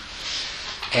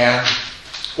 And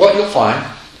what you'll find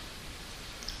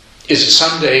is that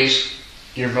some days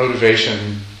your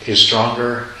motivation is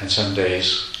stronger and some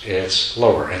days it's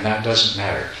lower, and that doesn't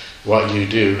matter. What you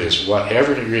do is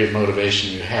whatever degree of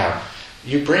motivation you have,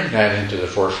 you bring that into the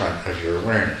forefront of your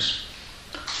awareness.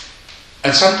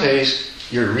 And some days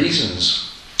your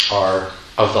reasons are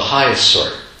of the highest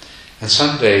sort, and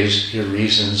some days your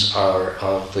reasons are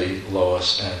of the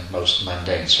lowest and most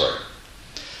mundane sort.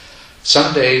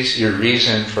 Some days your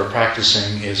reason for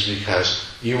practicing is because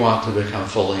you want to become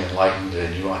fully enlightened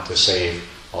and you want to save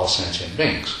all sentient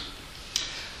beings.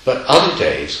 But other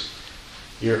days,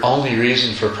 your only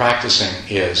reason for practicing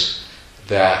is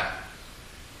that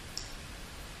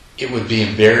it would be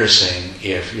embarrassing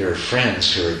if your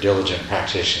friends who are diligent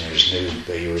practitioners knew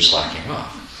that you were slacking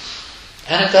off.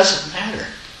 And it doesn't matter.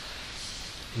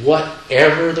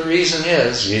 Whatever the reason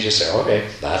is, you just say, okay,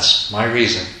 that's my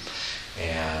reason.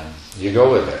 And you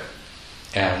go with it.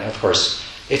 And of course,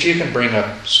 if you can bring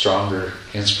up stronger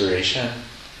inspiration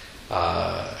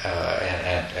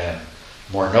and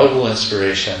more noble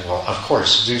inspiration, well, of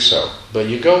course, do so. But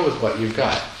you go with what you've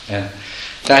got. And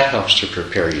that helps to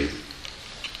prepare you.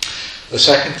 The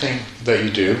second thing that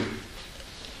you do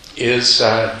is,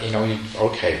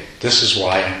 okay, this is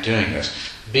why I'm doing this.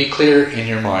 Be clear in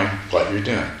your mind what you're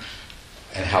doing.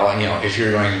 And how, if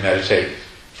you're going to meditate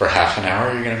for half an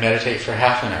hour, you're going to meditate for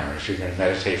half an hour. If you're going to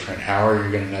meditate for an hour,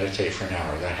 you're going to meditate for an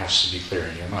hour. That has to be clear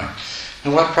in your mind.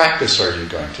 And what practice are you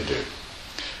going to do?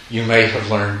 You may have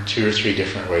learned 2 or 3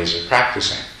 different ways of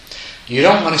practicing. You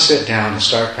don't want to sit down and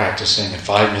start practicing and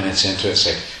 5 minutes into it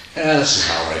say, this is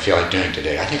not what I feel like doing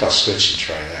today. I think I'll switch and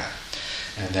try that.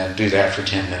 And then do that for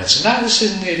 10 minutes. And no, this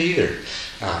isn't it either.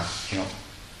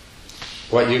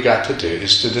 What you got to do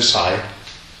is to decide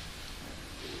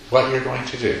what you're going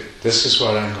to do. This is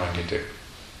what I'm going to do.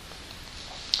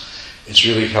 It's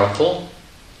really helpful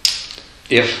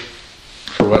if,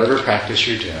 for whatever practice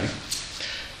you're doing,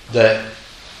 that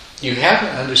you have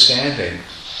an understanding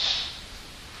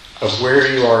of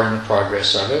where you are in the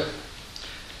progress of it,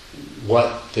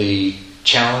 what the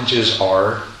challenges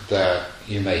are that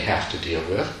you may have to deal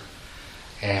with,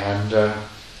 and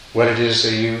what it is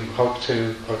that you hope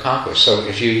to accomplish. So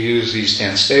if you use these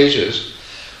 10 stages,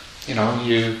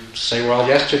 you say, well,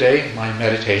 yesterday my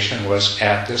meditation was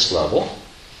at this level,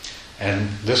 and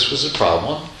this was a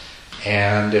problem,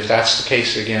 and if that's the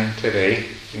case again today,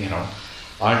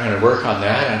 I'm going to work on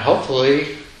that, and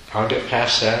hopefully I'll get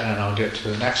past that and I'll get to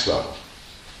the next level.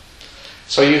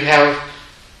 So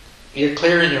you're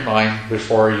clear in your mind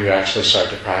before you actually start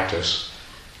to practice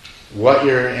what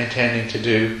you're intending to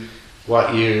do,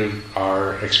 what you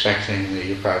are expecting that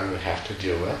you probably would have to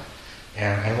deal with,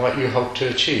 and what you hope to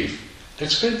achieve.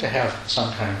 It's good to have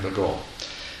some kind of a goal.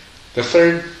 The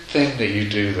third thing that you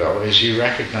do, though, is you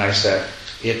recognize that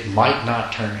it might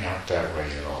not turn out that way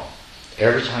at all.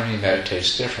 Every time you meditate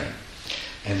is different.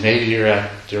 And maybe you're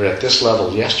at this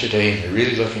level yesterday and you're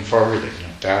really looking forward to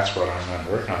that's what I'm going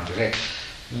to work on today.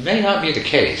 It may not be the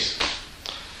case.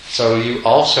 So you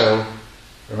also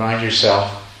remind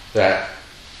yourself that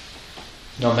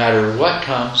no matter what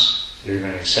comes, you're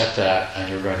going to accept that and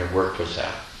you're going to work with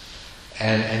that.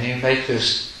 And you make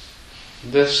this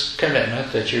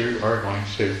commitment that you are going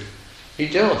to be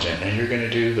diligent and you're going to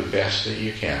do the best that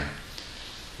you can,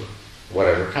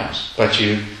 whatever comes. But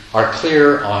you are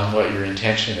clear on what your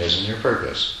intention is and your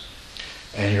purpose.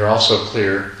 And you're also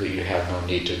clear that you have no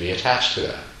need to be attached to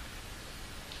that.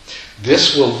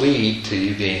 This will lead to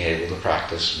you being able to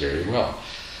practice very well.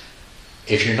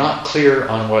 If you're not clear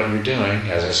on what you're doing,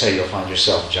 as I say, you'll find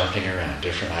yourself jumping around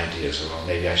different ideas. Well,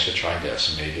 maybe I should try this,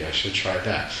 and maybe I should try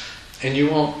that. And you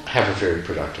won't have a very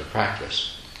productive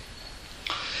practice.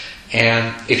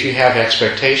 And if you have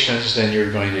expectations, then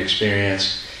you're going to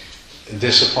experience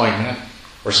disappointment,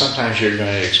 or sometimes you're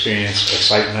going to experience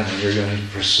excitement, and you're going to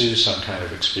pursue some kind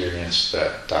of experience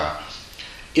that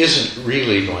isn't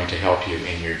really going to help you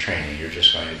in your training. You're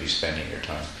just going to be spending your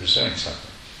time pursuing something.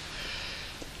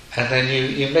 And then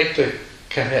you make the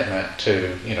commitment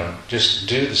to, just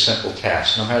do the simple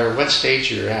task, no matter what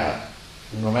stage you're at,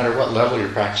 no matter what level your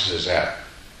practice is at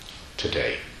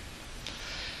today.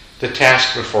 The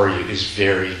task before you is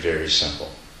very, very simple.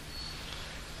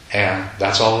 And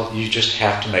that's all. You just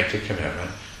have to make the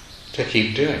commitment to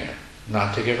keep doing it,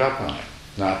 not to give up on it,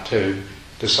 not to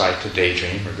decide to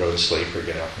daydream or go to sleep or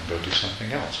get up and go do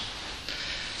something else.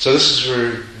 So this is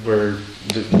where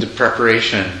the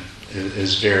preparation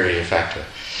is very effective.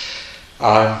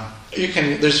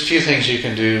 There's a few things you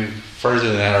can do further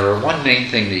than that, or one main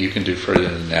thing that you can do further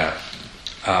than that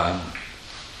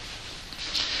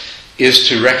is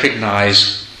to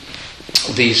recognize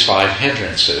these 5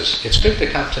 hindrances. It's good to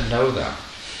come to know them.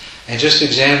 And just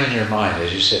examine your mind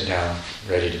as you sit down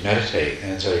ready to meditate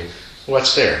and say,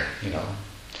 what's there?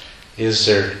 Is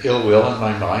there ill will in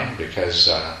my mind because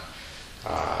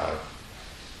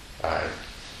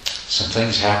some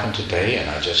things happened today and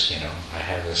I just, I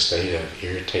have a state of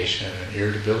irritation and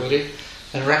irritability?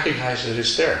 And recognize that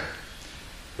it's there.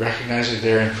 Recognize it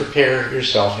there and prepare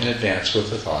yourself in advance with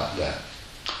the thought that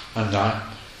I'm not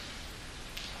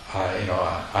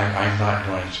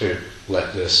going to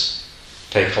let this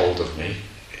take hold of me.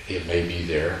 It may be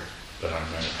there, but I'm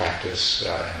going to practice in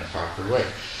a proper way.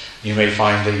 You may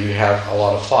find that you have a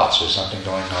lot of thoughts. There's something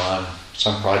going on,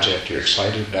 some project you're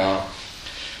excited about.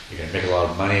 You're going to make a lot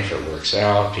of money if it works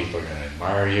out. People are going to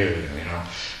admire you,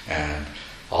 and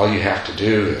all you have to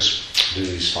do is do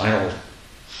these final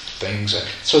things.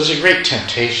 So there's a great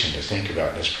temptation to think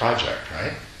about this project,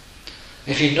 right?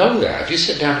 If you know that, if you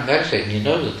sit down and meditate and you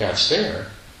know that that's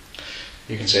there,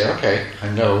 you can say, okay, I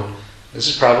know this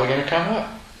is probably going to come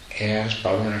up, and it's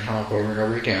probably going to come up over and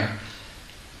over again.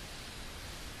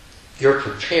 You're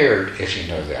prepared if you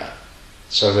know that,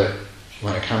 so that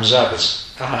when it comes up,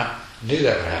 it's, knew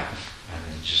that would happen, and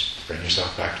then just bring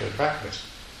yourself back to the practice.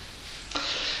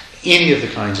 Any of the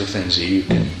kinds of things that you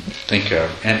can think of,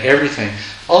 and everything,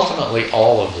 ultimately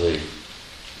all of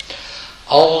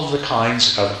the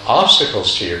kinds of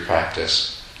obstacles to your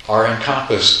practice are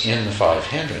encompassed in the 5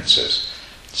 hindrances.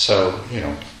 So,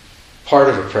 part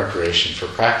of a preparation for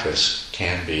practice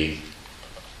can be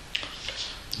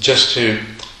just to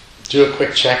do a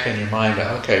quick check in your mind.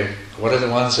 Okay, what are the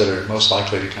ones that are most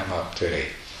likely to come up today?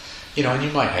 And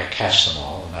you might not catch them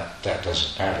all, and that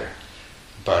doesn't matter.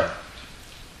 But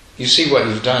you see what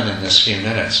you've done in this few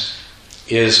minutes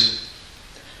is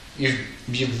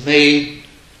you've made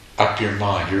up your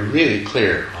mind. You're really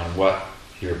clear on what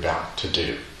you're about to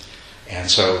do. And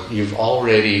so you've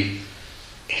already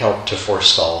helped to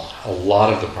forestall a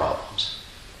lot of the problems.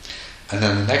 And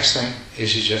then the next thing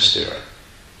is you just do it.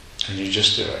 And you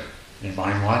just do it. Your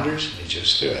mind wanders, you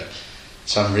just do it.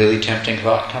 Some really tempting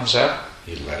thought comes up,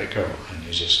 you let it go, and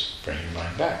you just bring your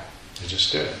mind back. You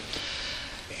just do it.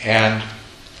 And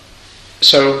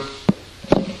so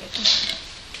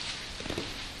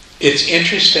it's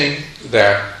interesting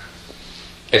that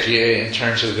in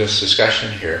terms of this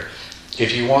discussion here,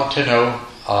 if you want to know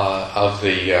of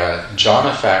the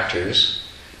jhana factors,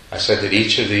 I said that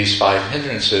each of these 5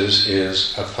 hindrances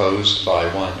is opposed by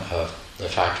one of the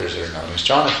factors that are known as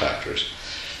jhana factors.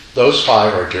 Those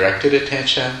 5 are directed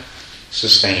attention,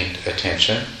 sustained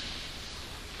attention,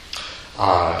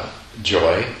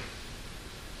 joy,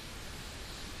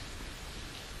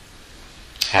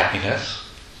 happiness,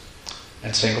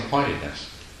 and single-pointedness.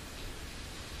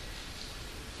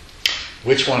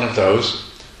 Which one of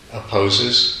those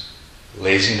opposes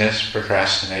laziness,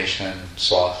 procrastination,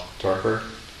 sloth, torpor?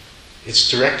 It's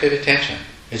directed attention.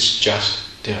 It's just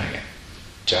doing it.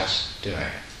 Just doing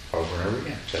it. Over and over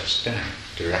again. Just doing it.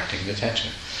 Directing the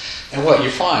attention. And what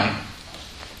you find,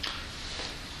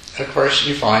 of course,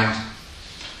 you find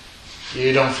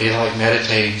you don't feel like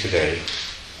meditating today,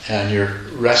 and you're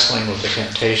wrestling with the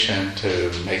temptation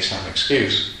to make some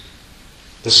excuse.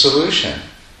 The solution,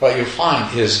 what you'll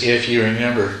find is if you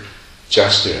remember,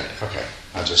 just do it. Okay,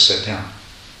 I'll just sit down.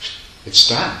 It's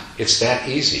done. It's that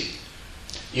easy.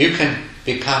 You can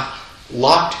become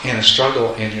locked in a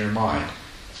struggle in your mind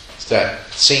that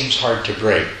seems hard to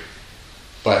break.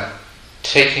 But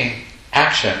taking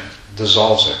action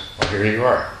dissolves it. Well, here you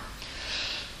are.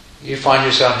 You find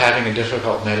yourself having a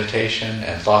difficult meditation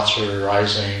and thoughts are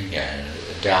arising and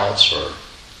doubts or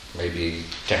maybe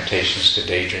temptations to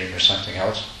daydream or something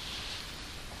else.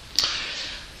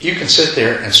 You can sit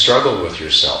there and struggle with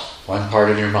yourself. One part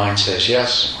of your mind says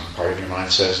yes, and one part of your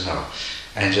mind says no.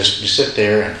 And just you sit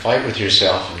there and fight with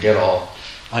yourself and get all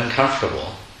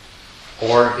uncomfortable.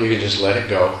 Or you can just let it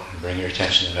go and bring your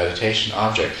attention to the meditation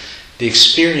object. The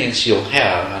experience you'll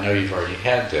have, I know you've already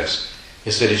had this,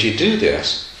 is that if you do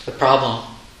this, the problem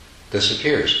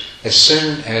disappears. As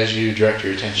soon as you direct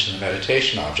your attention to the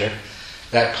meditation object,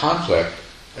 that conflict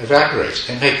evaporates.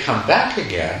 It may come back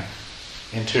again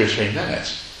in 2 or 3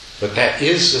 minutes, but that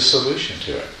is the solution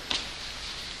to it.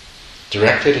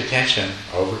 Directed attention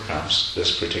overcomes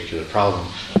this particular problem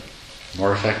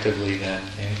more effectively than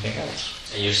anything else.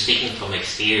 And you're speaking from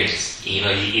experience. You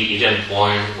know, you didn't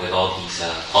born with all these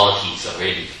qualities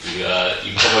already. You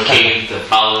overcame the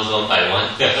problems one by one.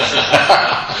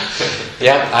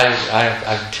 Yeah,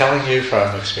 I'm telling you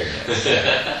from experience.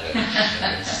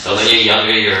 So when you're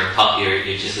younger,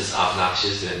 you're just as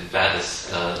obnoxious and bad as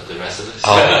the rest of us.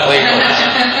 Oh,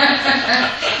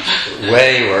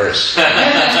 way worse.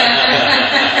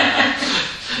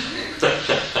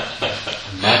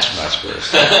 Much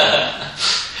worse.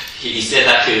 He said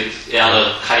that out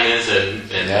of kindness and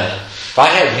yeah. If I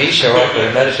had me show up at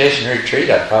a meditation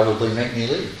retreat, I'd probably make me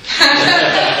leave.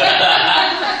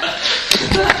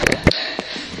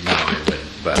 No, he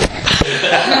wouldn't, but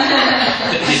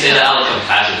he said that out of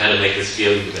compassion, how to make us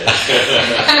feel better.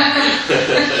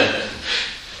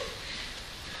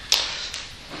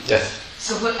 Yes.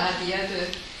 So what are the other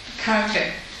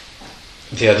counter?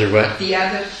 The other what? The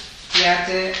other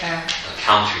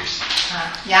counters.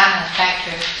 Jhana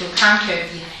factors to counter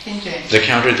the hindrance. To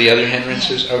counter the other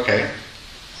hindrances? Yeah. Okay.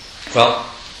 Well,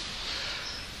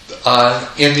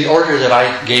 in the order that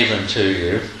I gave them to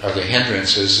you, of the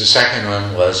hindrances, the second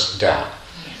one was doubt.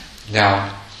 Yeah.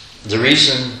 Now, the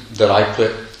reason that I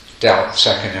put doubt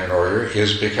second in order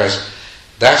is because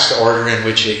that's the order in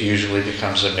which it usually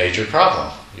becomes a major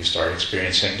problem. You start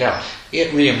experiencing doubt.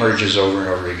 It reemerges over and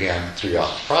over again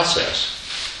throughout the process.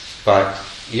 But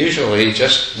usually,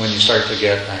 just when you start to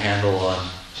get a handle on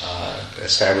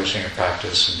establishing a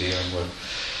practice and dealing with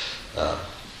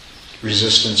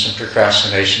resistance and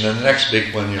procrastination, then the next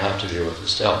big one you have to deal with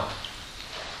is doubt.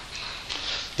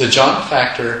 The jhana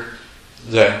factor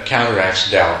that counteracts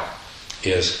doubt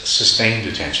is sustained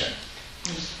attention,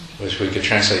 which we could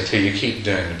translate to you keep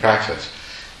doing the practice.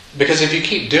 Because if you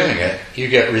keep doing it, you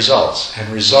get results, and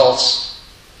results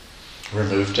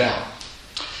remove doubt.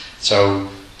 So,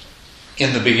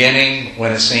 in the beginning,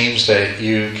 when it seems that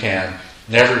you can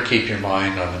never keep your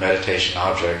mind on the meditation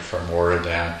object for more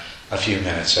than a few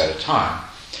minutes at a time,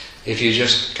 if you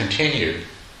just continue,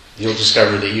 you'll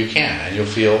discover that you can, and you'll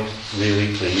feel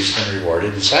really pleased and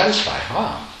rewarded and satisfied.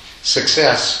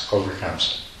 Success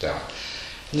overcomes doubt.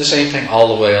 And the same thing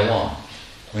all the way along.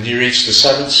 When you reach the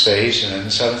 7th stage, and in the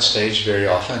 7th stage very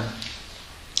often,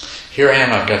 here I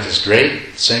am, I've got this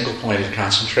great single-pointed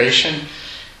concentration,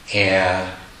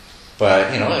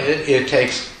 but it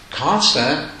takes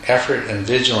constant effort and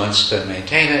vigilance to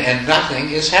maintain it, and nothing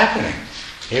is happening.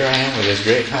 Here I am with this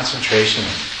great concentration.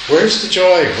 Where's the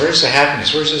joy? Where's the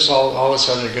happiness? Where's this all this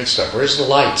other good stuff? Where's the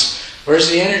lights? Where's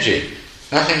the energy?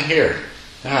 Nothing here.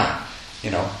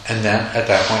 And then at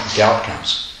that point, doubt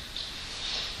comes.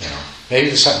 Maybe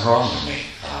there's something wrong with me.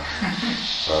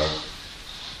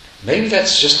 Maybe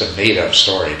that's just a made-up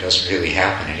story. It doesn't really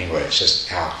happen anyway. It's just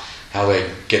how they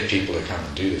get people to come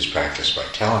and do this practice by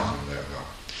telling them they'll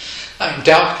go.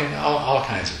 Doubt can, all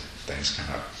kinds of things come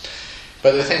up.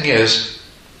 But the thing is,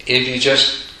 if you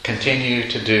just continue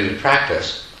to do the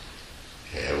practice,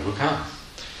 it will come.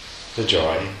 The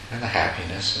joy and the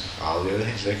happiness and all the other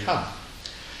things, they come.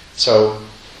 So,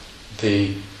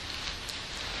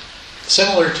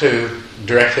 similar to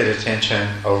directed attention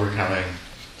overcoming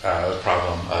the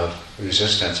problem of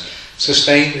resistance,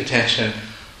 sustained attention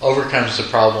overcomes the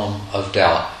problem of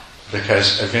doubt,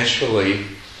 because eventually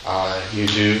you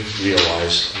do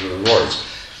realize the rewards.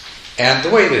 And the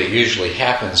way that it usually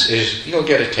happens is you'll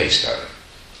get a taste of it.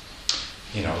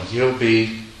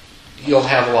 You'll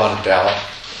have a lot of doubt,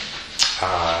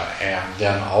 and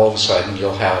then all of a sudden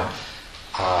you'll have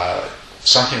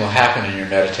something will happen in your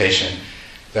meditation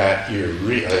that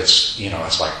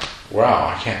it's like, wow,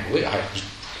 I can't believe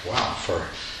for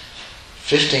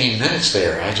 15 minutes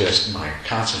there,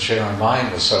 my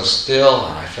mind was so still,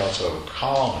 and I felt so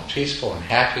calm and peaceful and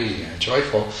happy and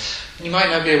joyful. And you might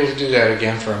not be able to do that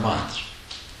again for a month,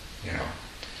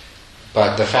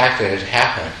 But the fact that it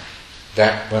happened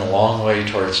that went a long way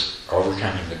towards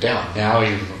overcoming the doubt. Now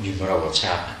you know what's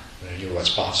happening, you know what's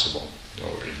possible, you know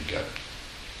where you can get.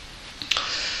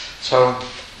 So,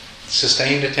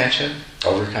 sustained attention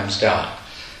overcomes doubt.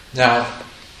 Now,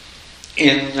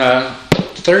 in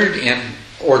third in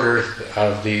order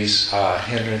of these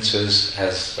hindrances,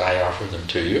 as I offer them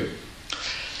to you,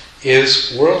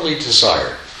 is worldly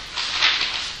desire.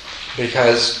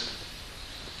 Because,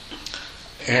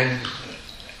 and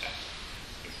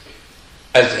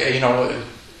as, you know,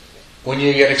 when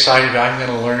you get excited, I'm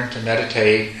going to learn to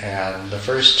meditate, and the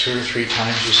first 2 or 3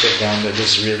 times you sit down, that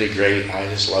is really great. I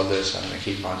just love this. I'm going to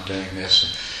keep on doing this.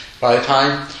 And by the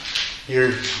time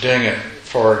you're doing it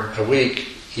for a week,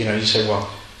 you know, you say, well,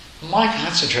 my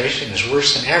concentration is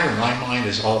worse than ever. My mind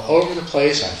is all over the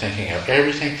place. I'm thinking of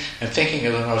everything. I'm thinking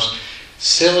of the most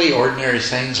silly, ordinary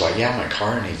things like, yeah, my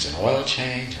car needs an oil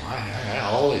change.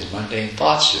 All these mundane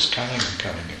thoughts just coming and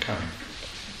coming and coming.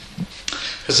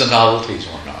 Because the novelty's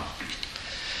worn off.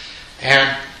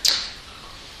 And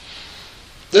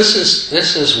this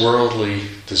is worldly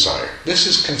desire. This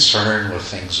is concern with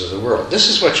things of the world. This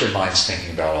is what your mind's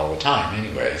thinking about all the time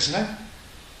anyway, isn't it?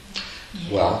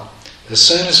 Yeah. Well, as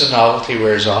soon as the novelty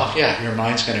wears off, yeah, your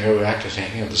mind's going to go back to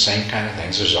thinking of the same kind of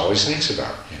things there's always things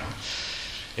about, you know.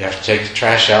 You have to take the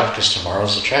trash out because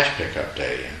tomorrow's the trash pickup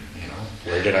day. And, you know,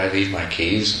 where did I leave my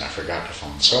keys? And I forgot to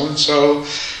phone so-and-so.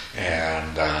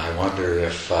 And I wonder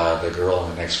if the girl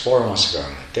on the next floor wants to go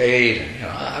on a date. And, you know,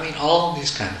 I mean, all of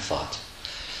these kind of thoughts.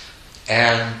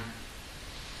 And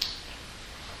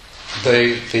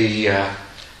the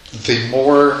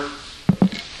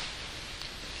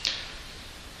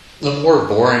more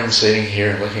boring sitting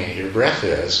here and looking at your breath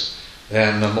is,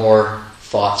 then the more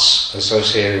thoughts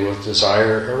associated with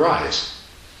desire arise.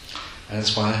 And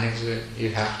it's one of the things that you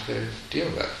have to deal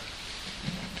with.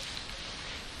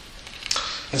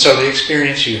 And so the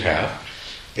experience you have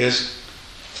is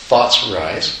thoughts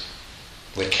arise,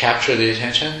 they capture the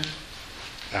attention,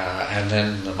 and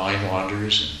then the mind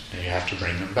wanders and you have to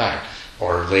bring them back.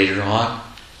 Or later on,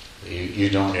 you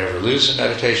don't ever lose the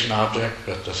meditation object,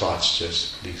 but the thoughts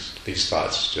these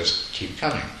thoughts just keep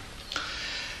coming.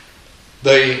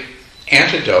 The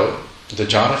antidote, the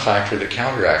jhana factor that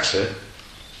counteracts it,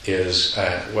 is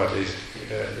what is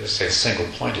say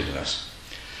single-pointedness.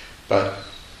 But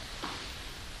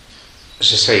let's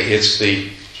just say it's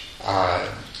the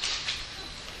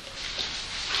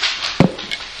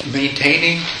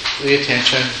maintaining the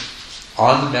attention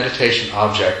on the meditation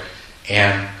object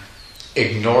and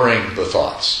ignoring the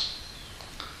thoughts.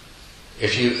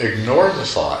 If you ignore the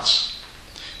thoughts,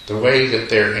 the way that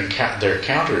they're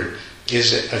countered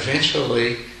is that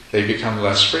eventually they become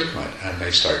less frequent and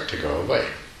they start to go away.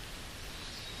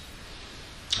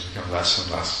 They become less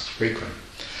and less frequent.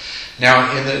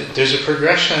 Now, there's a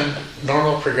progression,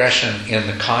 normal progression in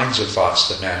the kinds of thoughts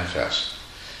that manifest.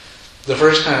 The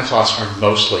first kind of thoughts are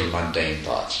mostly mundane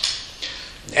thoughts.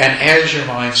 And as your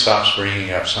mind stops bringing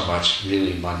up so much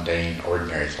really mundane,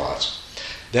 ordinary thoughts,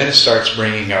 then it starts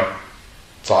bringing up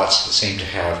thoughts that seem to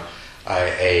have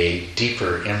a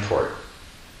deeper import.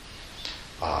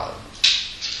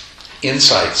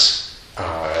 Insights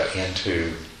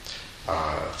into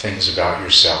things about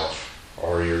yourself,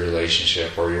 or your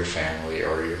relationship, or your family,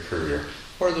 or your career,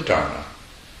 or the Dharma.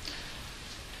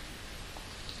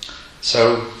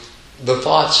 So the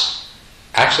thoughts,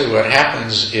 actually what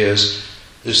happens is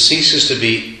there ceases to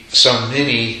be so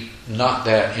many not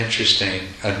that interesting,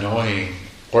 annoying,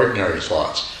 ordinary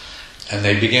thoughts, and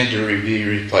they begin to be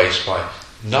replaced by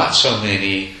not so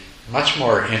many, much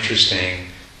more interesting,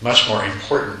 much more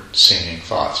important seeming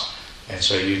thoughts. And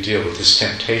so you deal with this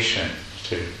temptation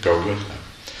to go with them.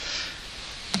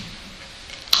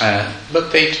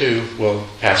 But they too will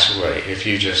pass away if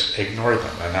you just ignore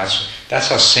them. And that's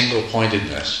how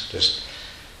single-pointedness, just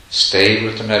stay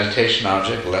with the meditation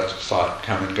object, let the thought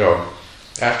come and go.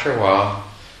 After a while,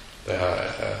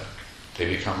 they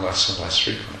become less and less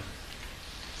frequent.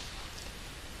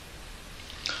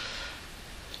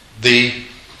 The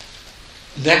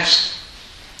next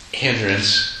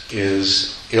hindrance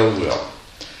is ill will.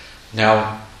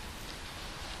 Now,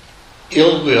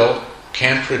 ill will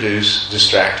can produce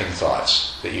distracting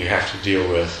thoughts that you have to deal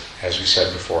with, as we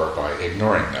said before, by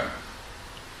ignoring them.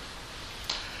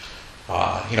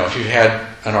 If you've had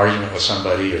an argument with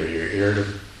somebody, or you're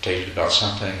irritated about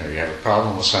something, or you have a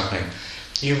problem with something,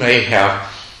 you may have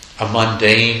a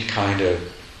mundane kind of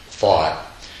thought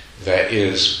that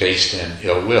is based in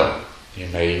ill will. You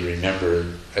may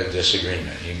remember a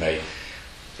disagreement. You may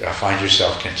find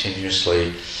yourself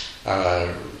continuously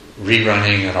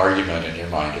rerunning an argument in your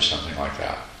mind or something like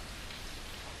that.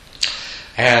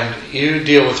 And you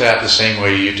deal with that the same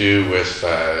way you do with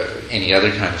any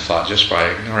other kind of thought, just by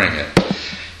ignoring it.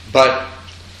 But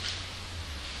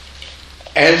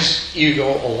as you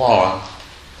go along,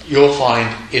 you'll find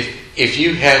if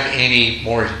you have any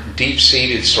more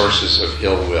deep-seated sources of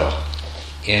ill will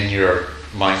in your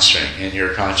mind stream, in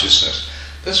your consciousness,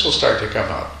 this will start to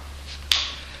come up.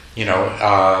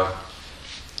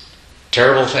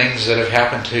 Terrible things that have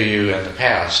happened to you in the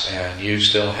past, and you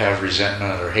still have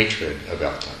resentment or hatred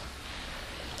about them.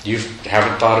 You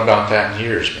haven't thought about that in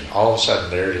years, but all of a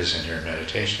sudden there it is in your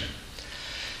meditation.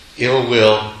 Ill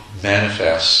will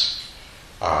manifests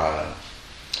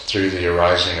through the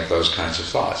arising of those kinds of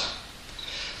thoughts.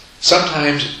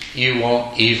 Sometimes you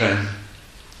won't even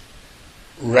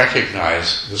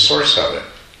recognize the source of it,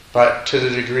 but to the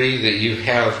degree that you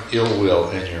have ill will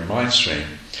in your mind stream,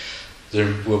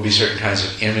 there will be certain kinds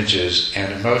of images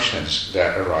and emotions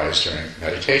that arise during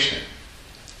meditation.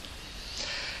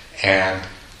 And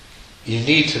you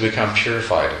need to become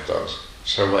purified of those.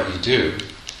 So what you do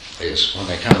is, when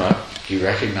they come up, you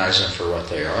recognize them for what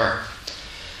they are,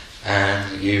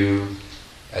 and you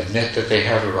admit that they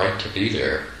have a right to be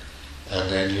there, and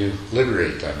then you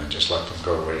liberate them and just let them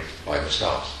go away by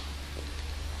themselves.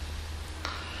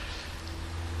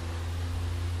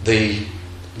 The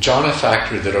jhana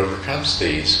factor that overcomes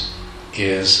these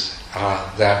is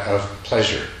that of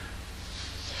pleasure.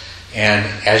 And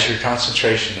as your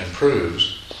concentration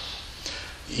improves,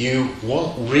 you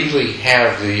won't really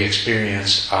have the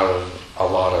experience of a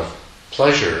lot of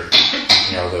pleasure,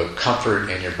 the comfort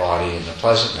in your body and the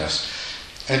pleasantness,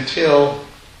 until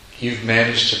you've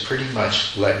managed to pretty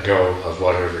much let go of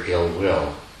whatever ill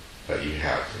will that you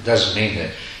have. It doesn't mean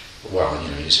that,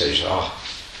 you say,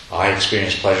 I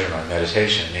experience pleasure in my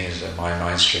meditation. It means that my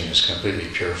mind stream is completely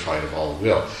purified of all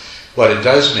will. What it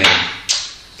does mean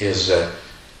is that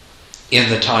in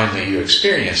the time that you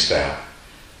experience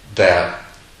that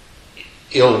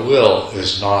ill will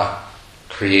is not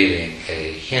creating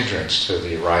a hindrance to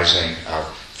the arising of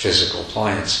physical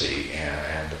pliancy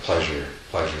and the pleasure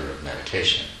of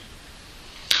meditation.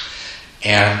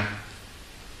 And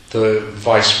the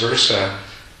vice versa,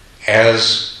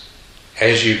 as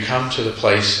you come to the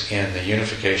place in the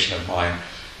unification of mind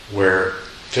where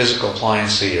physical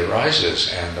pliancy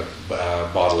arises and the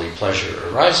bodily pleasure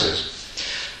arises,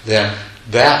 then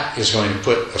that is going to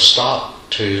put a stop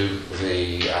to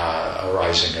the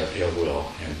arising of ill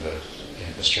will in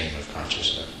the stream of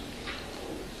consciousness.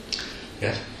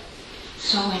 Yes?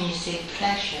 So when you say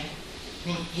pleasure,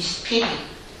 it's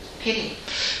pity.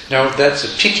 No,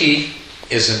 piti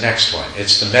is the next one.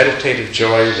 It's the meditative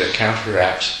joy that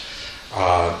counteracts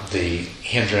the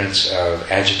hindrance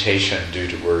of agitation due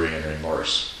to worry and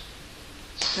remorse.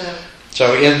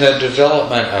 So in the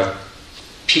development of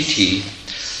piti,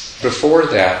 before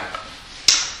that,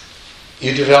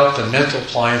 you develop the mental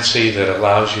pliancy that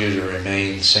allows you to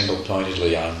remain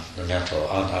single-pointedly on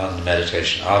the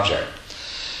meditation object.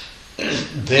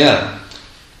 Then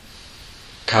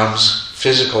comes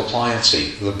physical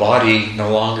pliancy. The body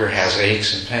no longer has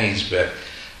aches and pains, but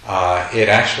it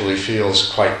actually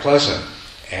feels quite pleasant.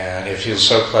 And it feels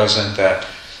so pleasant that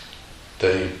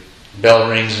the bell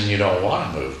rings and you don't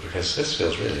want to move because this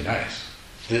feels really nice.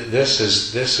 This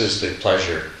is the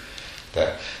pleasure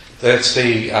that's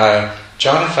the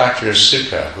jhana factor is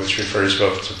sukha, which refers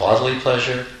both to bodily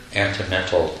pleasure and to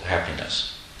mental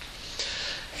happiness.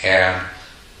 And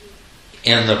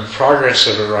in the progress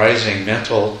of arising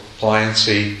mental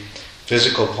pliancy,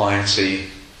 physical pliancy,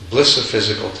 bliss of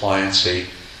physical pliancy,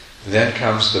 then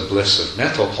comes the bliss of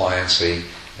mental pliancy,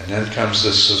 and then comes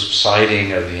the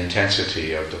subsiding of the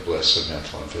intensity of the bliss of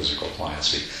mental and physical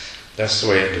pliancy. That's the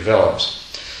way it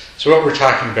develops. So what we're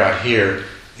talking about here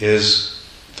is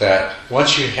that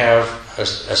once you have a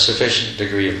sufficient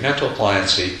degree of mental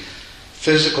pliancy,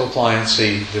 physical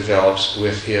pliancy develops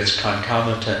with its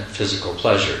concomitant physical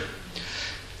pleasure.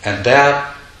 And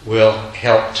that will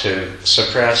help to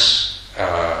suppress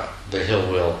the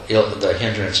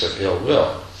hindrance of ill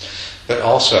will. But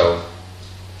also,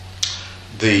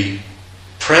 the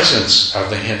presence of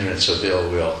the hindrance of ill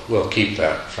will keep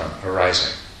that from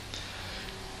arising.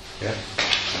 Yeah?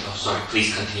 Oh, sorry,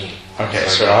 please continue. Okay,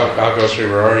 so I'll go through.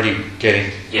 We're already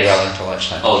getting well into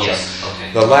lunchtime. Oh, yes,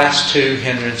 okay. The last two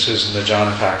hindrances and the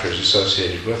jhana factors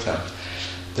associated with them.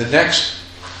 The next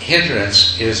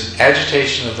hindrance is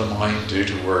agitation of the mind due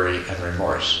to worry and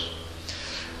remorse.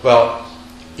 Well,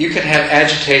 you can have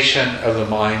agitation of the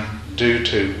mind due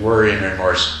to worry and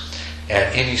remorse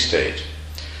at any stage.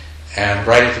 And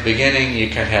right at the beginning, you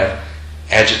can have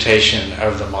agitation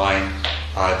of the mind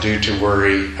due to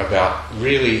worry about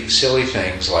really silly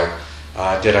things like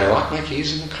Did I lock my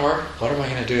keys in the car? What am I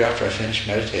going to do after I finish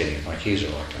meditating if my keys are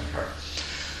locked in the car?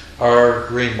 Or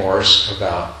remorse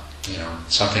about,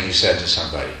 something you said to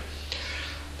somebody.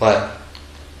 But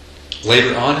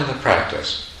later on in the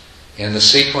practice, in the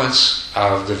sequence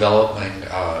of developing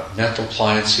mental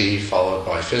pliancy, followed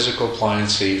by physical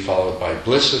pliancy, followed by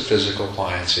bliss of physical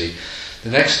pliancy, the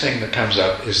next thing that comes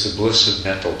up is the bliss of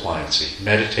mental pliancy,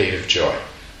 meditative joy,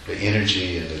 the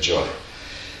energy and the joy.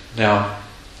 Now,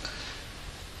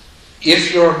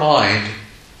 if your mind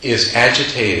is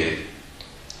agitated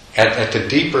at the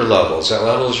deeper levels, at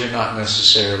levels you're not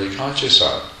necessarily conscious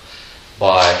of,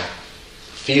 by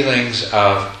feelings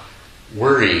of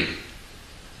worry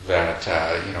that,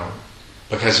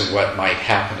 because of what might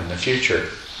happen in the future,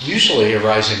 usually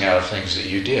arising out of things that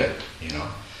you did,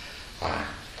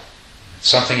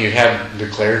 something you hadn't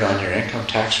declared on your income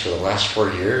tax for the last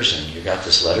 4 years, and you got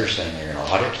this letter saying you're going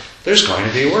to audit, there's going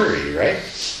to be worry, right?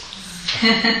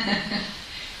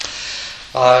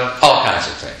 All kinds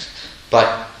of things.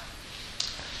 But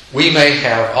we may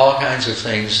have all kinds of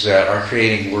things that are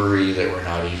creating worry that we're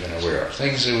not even aware of.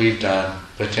 Things that we've done,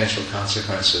 potential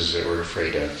consequences that we're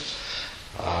afraid of.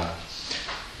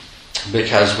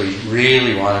 Because we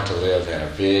really wanted to live in a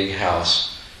big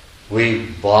house. We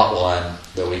bought one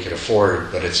that we could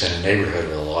afford, but it's in a neighborhood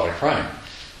with a lot of crime.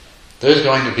 There's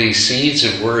going to be seeds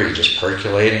of worry just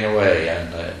percolating away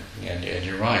in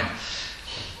your mind.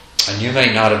 And you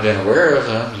may not have been aware of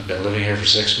them. You've been living here for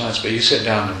 6 months, but you sit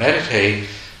down to meditate,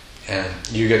 and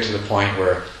you get to the point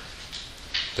where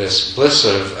this bliss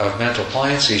of mental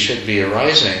pliancy should be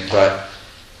arising, but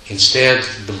instead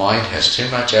the mind has too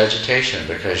much agitation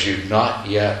because you've not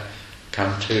yet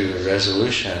come to the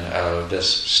resolution of this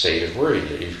state of worry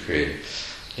that you've created.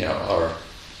 Or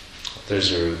there's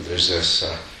this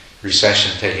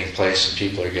recession taking place and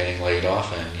people are getting laid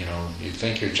off, and you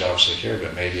think your job's secure,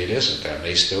 but maybe it isn't. That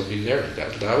may still be there.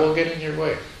 That will get in your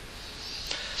way.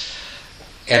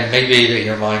 And it may be that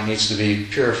your mind needs to be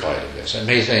purified of this. It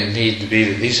may need to be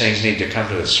that these things need to come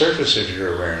to the surface of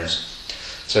your awareness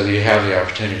so that you have the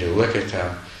opportunity to look at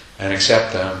them and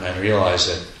accept them and realize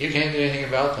that you can't do anything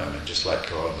about them and just let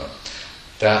go of them.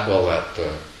 That will let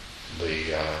the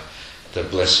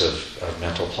bliss of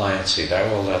mental pliancy, that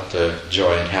will let the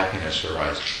joy and happiness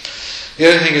arise. The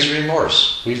other thing is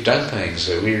remorse. We've done things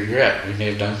that we regret. We may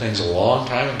have done things a long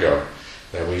time ago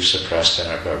that we've suppressed in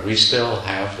it, but we still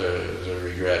have the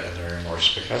regret and the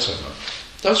remorse because of them.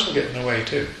 Those will get in the way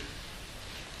too.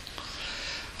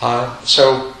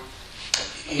 So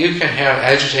you can have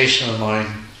agitation of the mind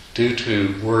due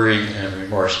to worry and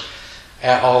remorse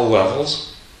at all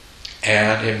levels,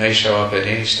 and it may show up at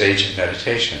any stage of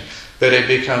meditation. But it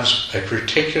becomes a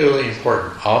particularly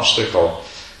important obstacle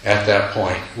at that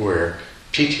point where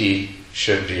PT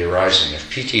should be arising. If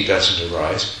PT doesn't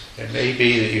arise, it may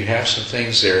be that you have some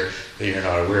things there that you're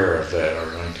not aware of that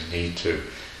are going to need to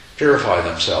purify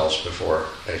themselves before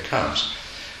it comes.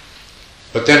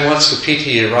 But then once the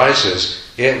PT arises,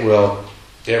 it will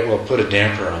put a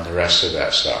damper on the rest of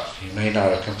that stuff. You may not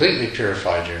have completely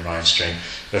purified your mind stream,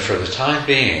 but for the time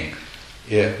being,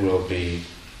 it will be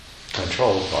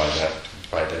controlled by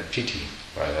that PT,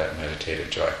 by that meditative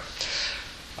joy.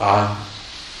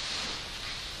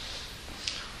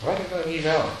 What did I leave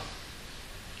out?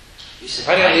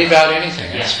 I didn't leave out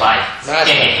anything. Yes, fine.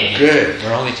 That's good.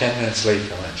 We're only 10 minutes late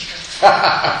for lunch.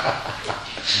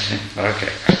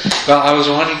 Okay. Well, I was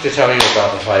wanting to tell you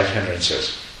about the 5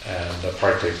 hindrances and the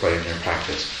part they play in your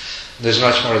practice. There's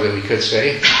much more that we could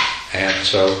say, and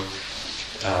so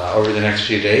over the next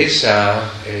few days,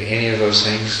 any of those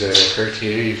things that occur to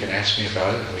you, you can ask me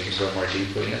about it, and we can go more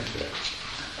deeply into it.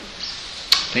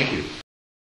 Thank you.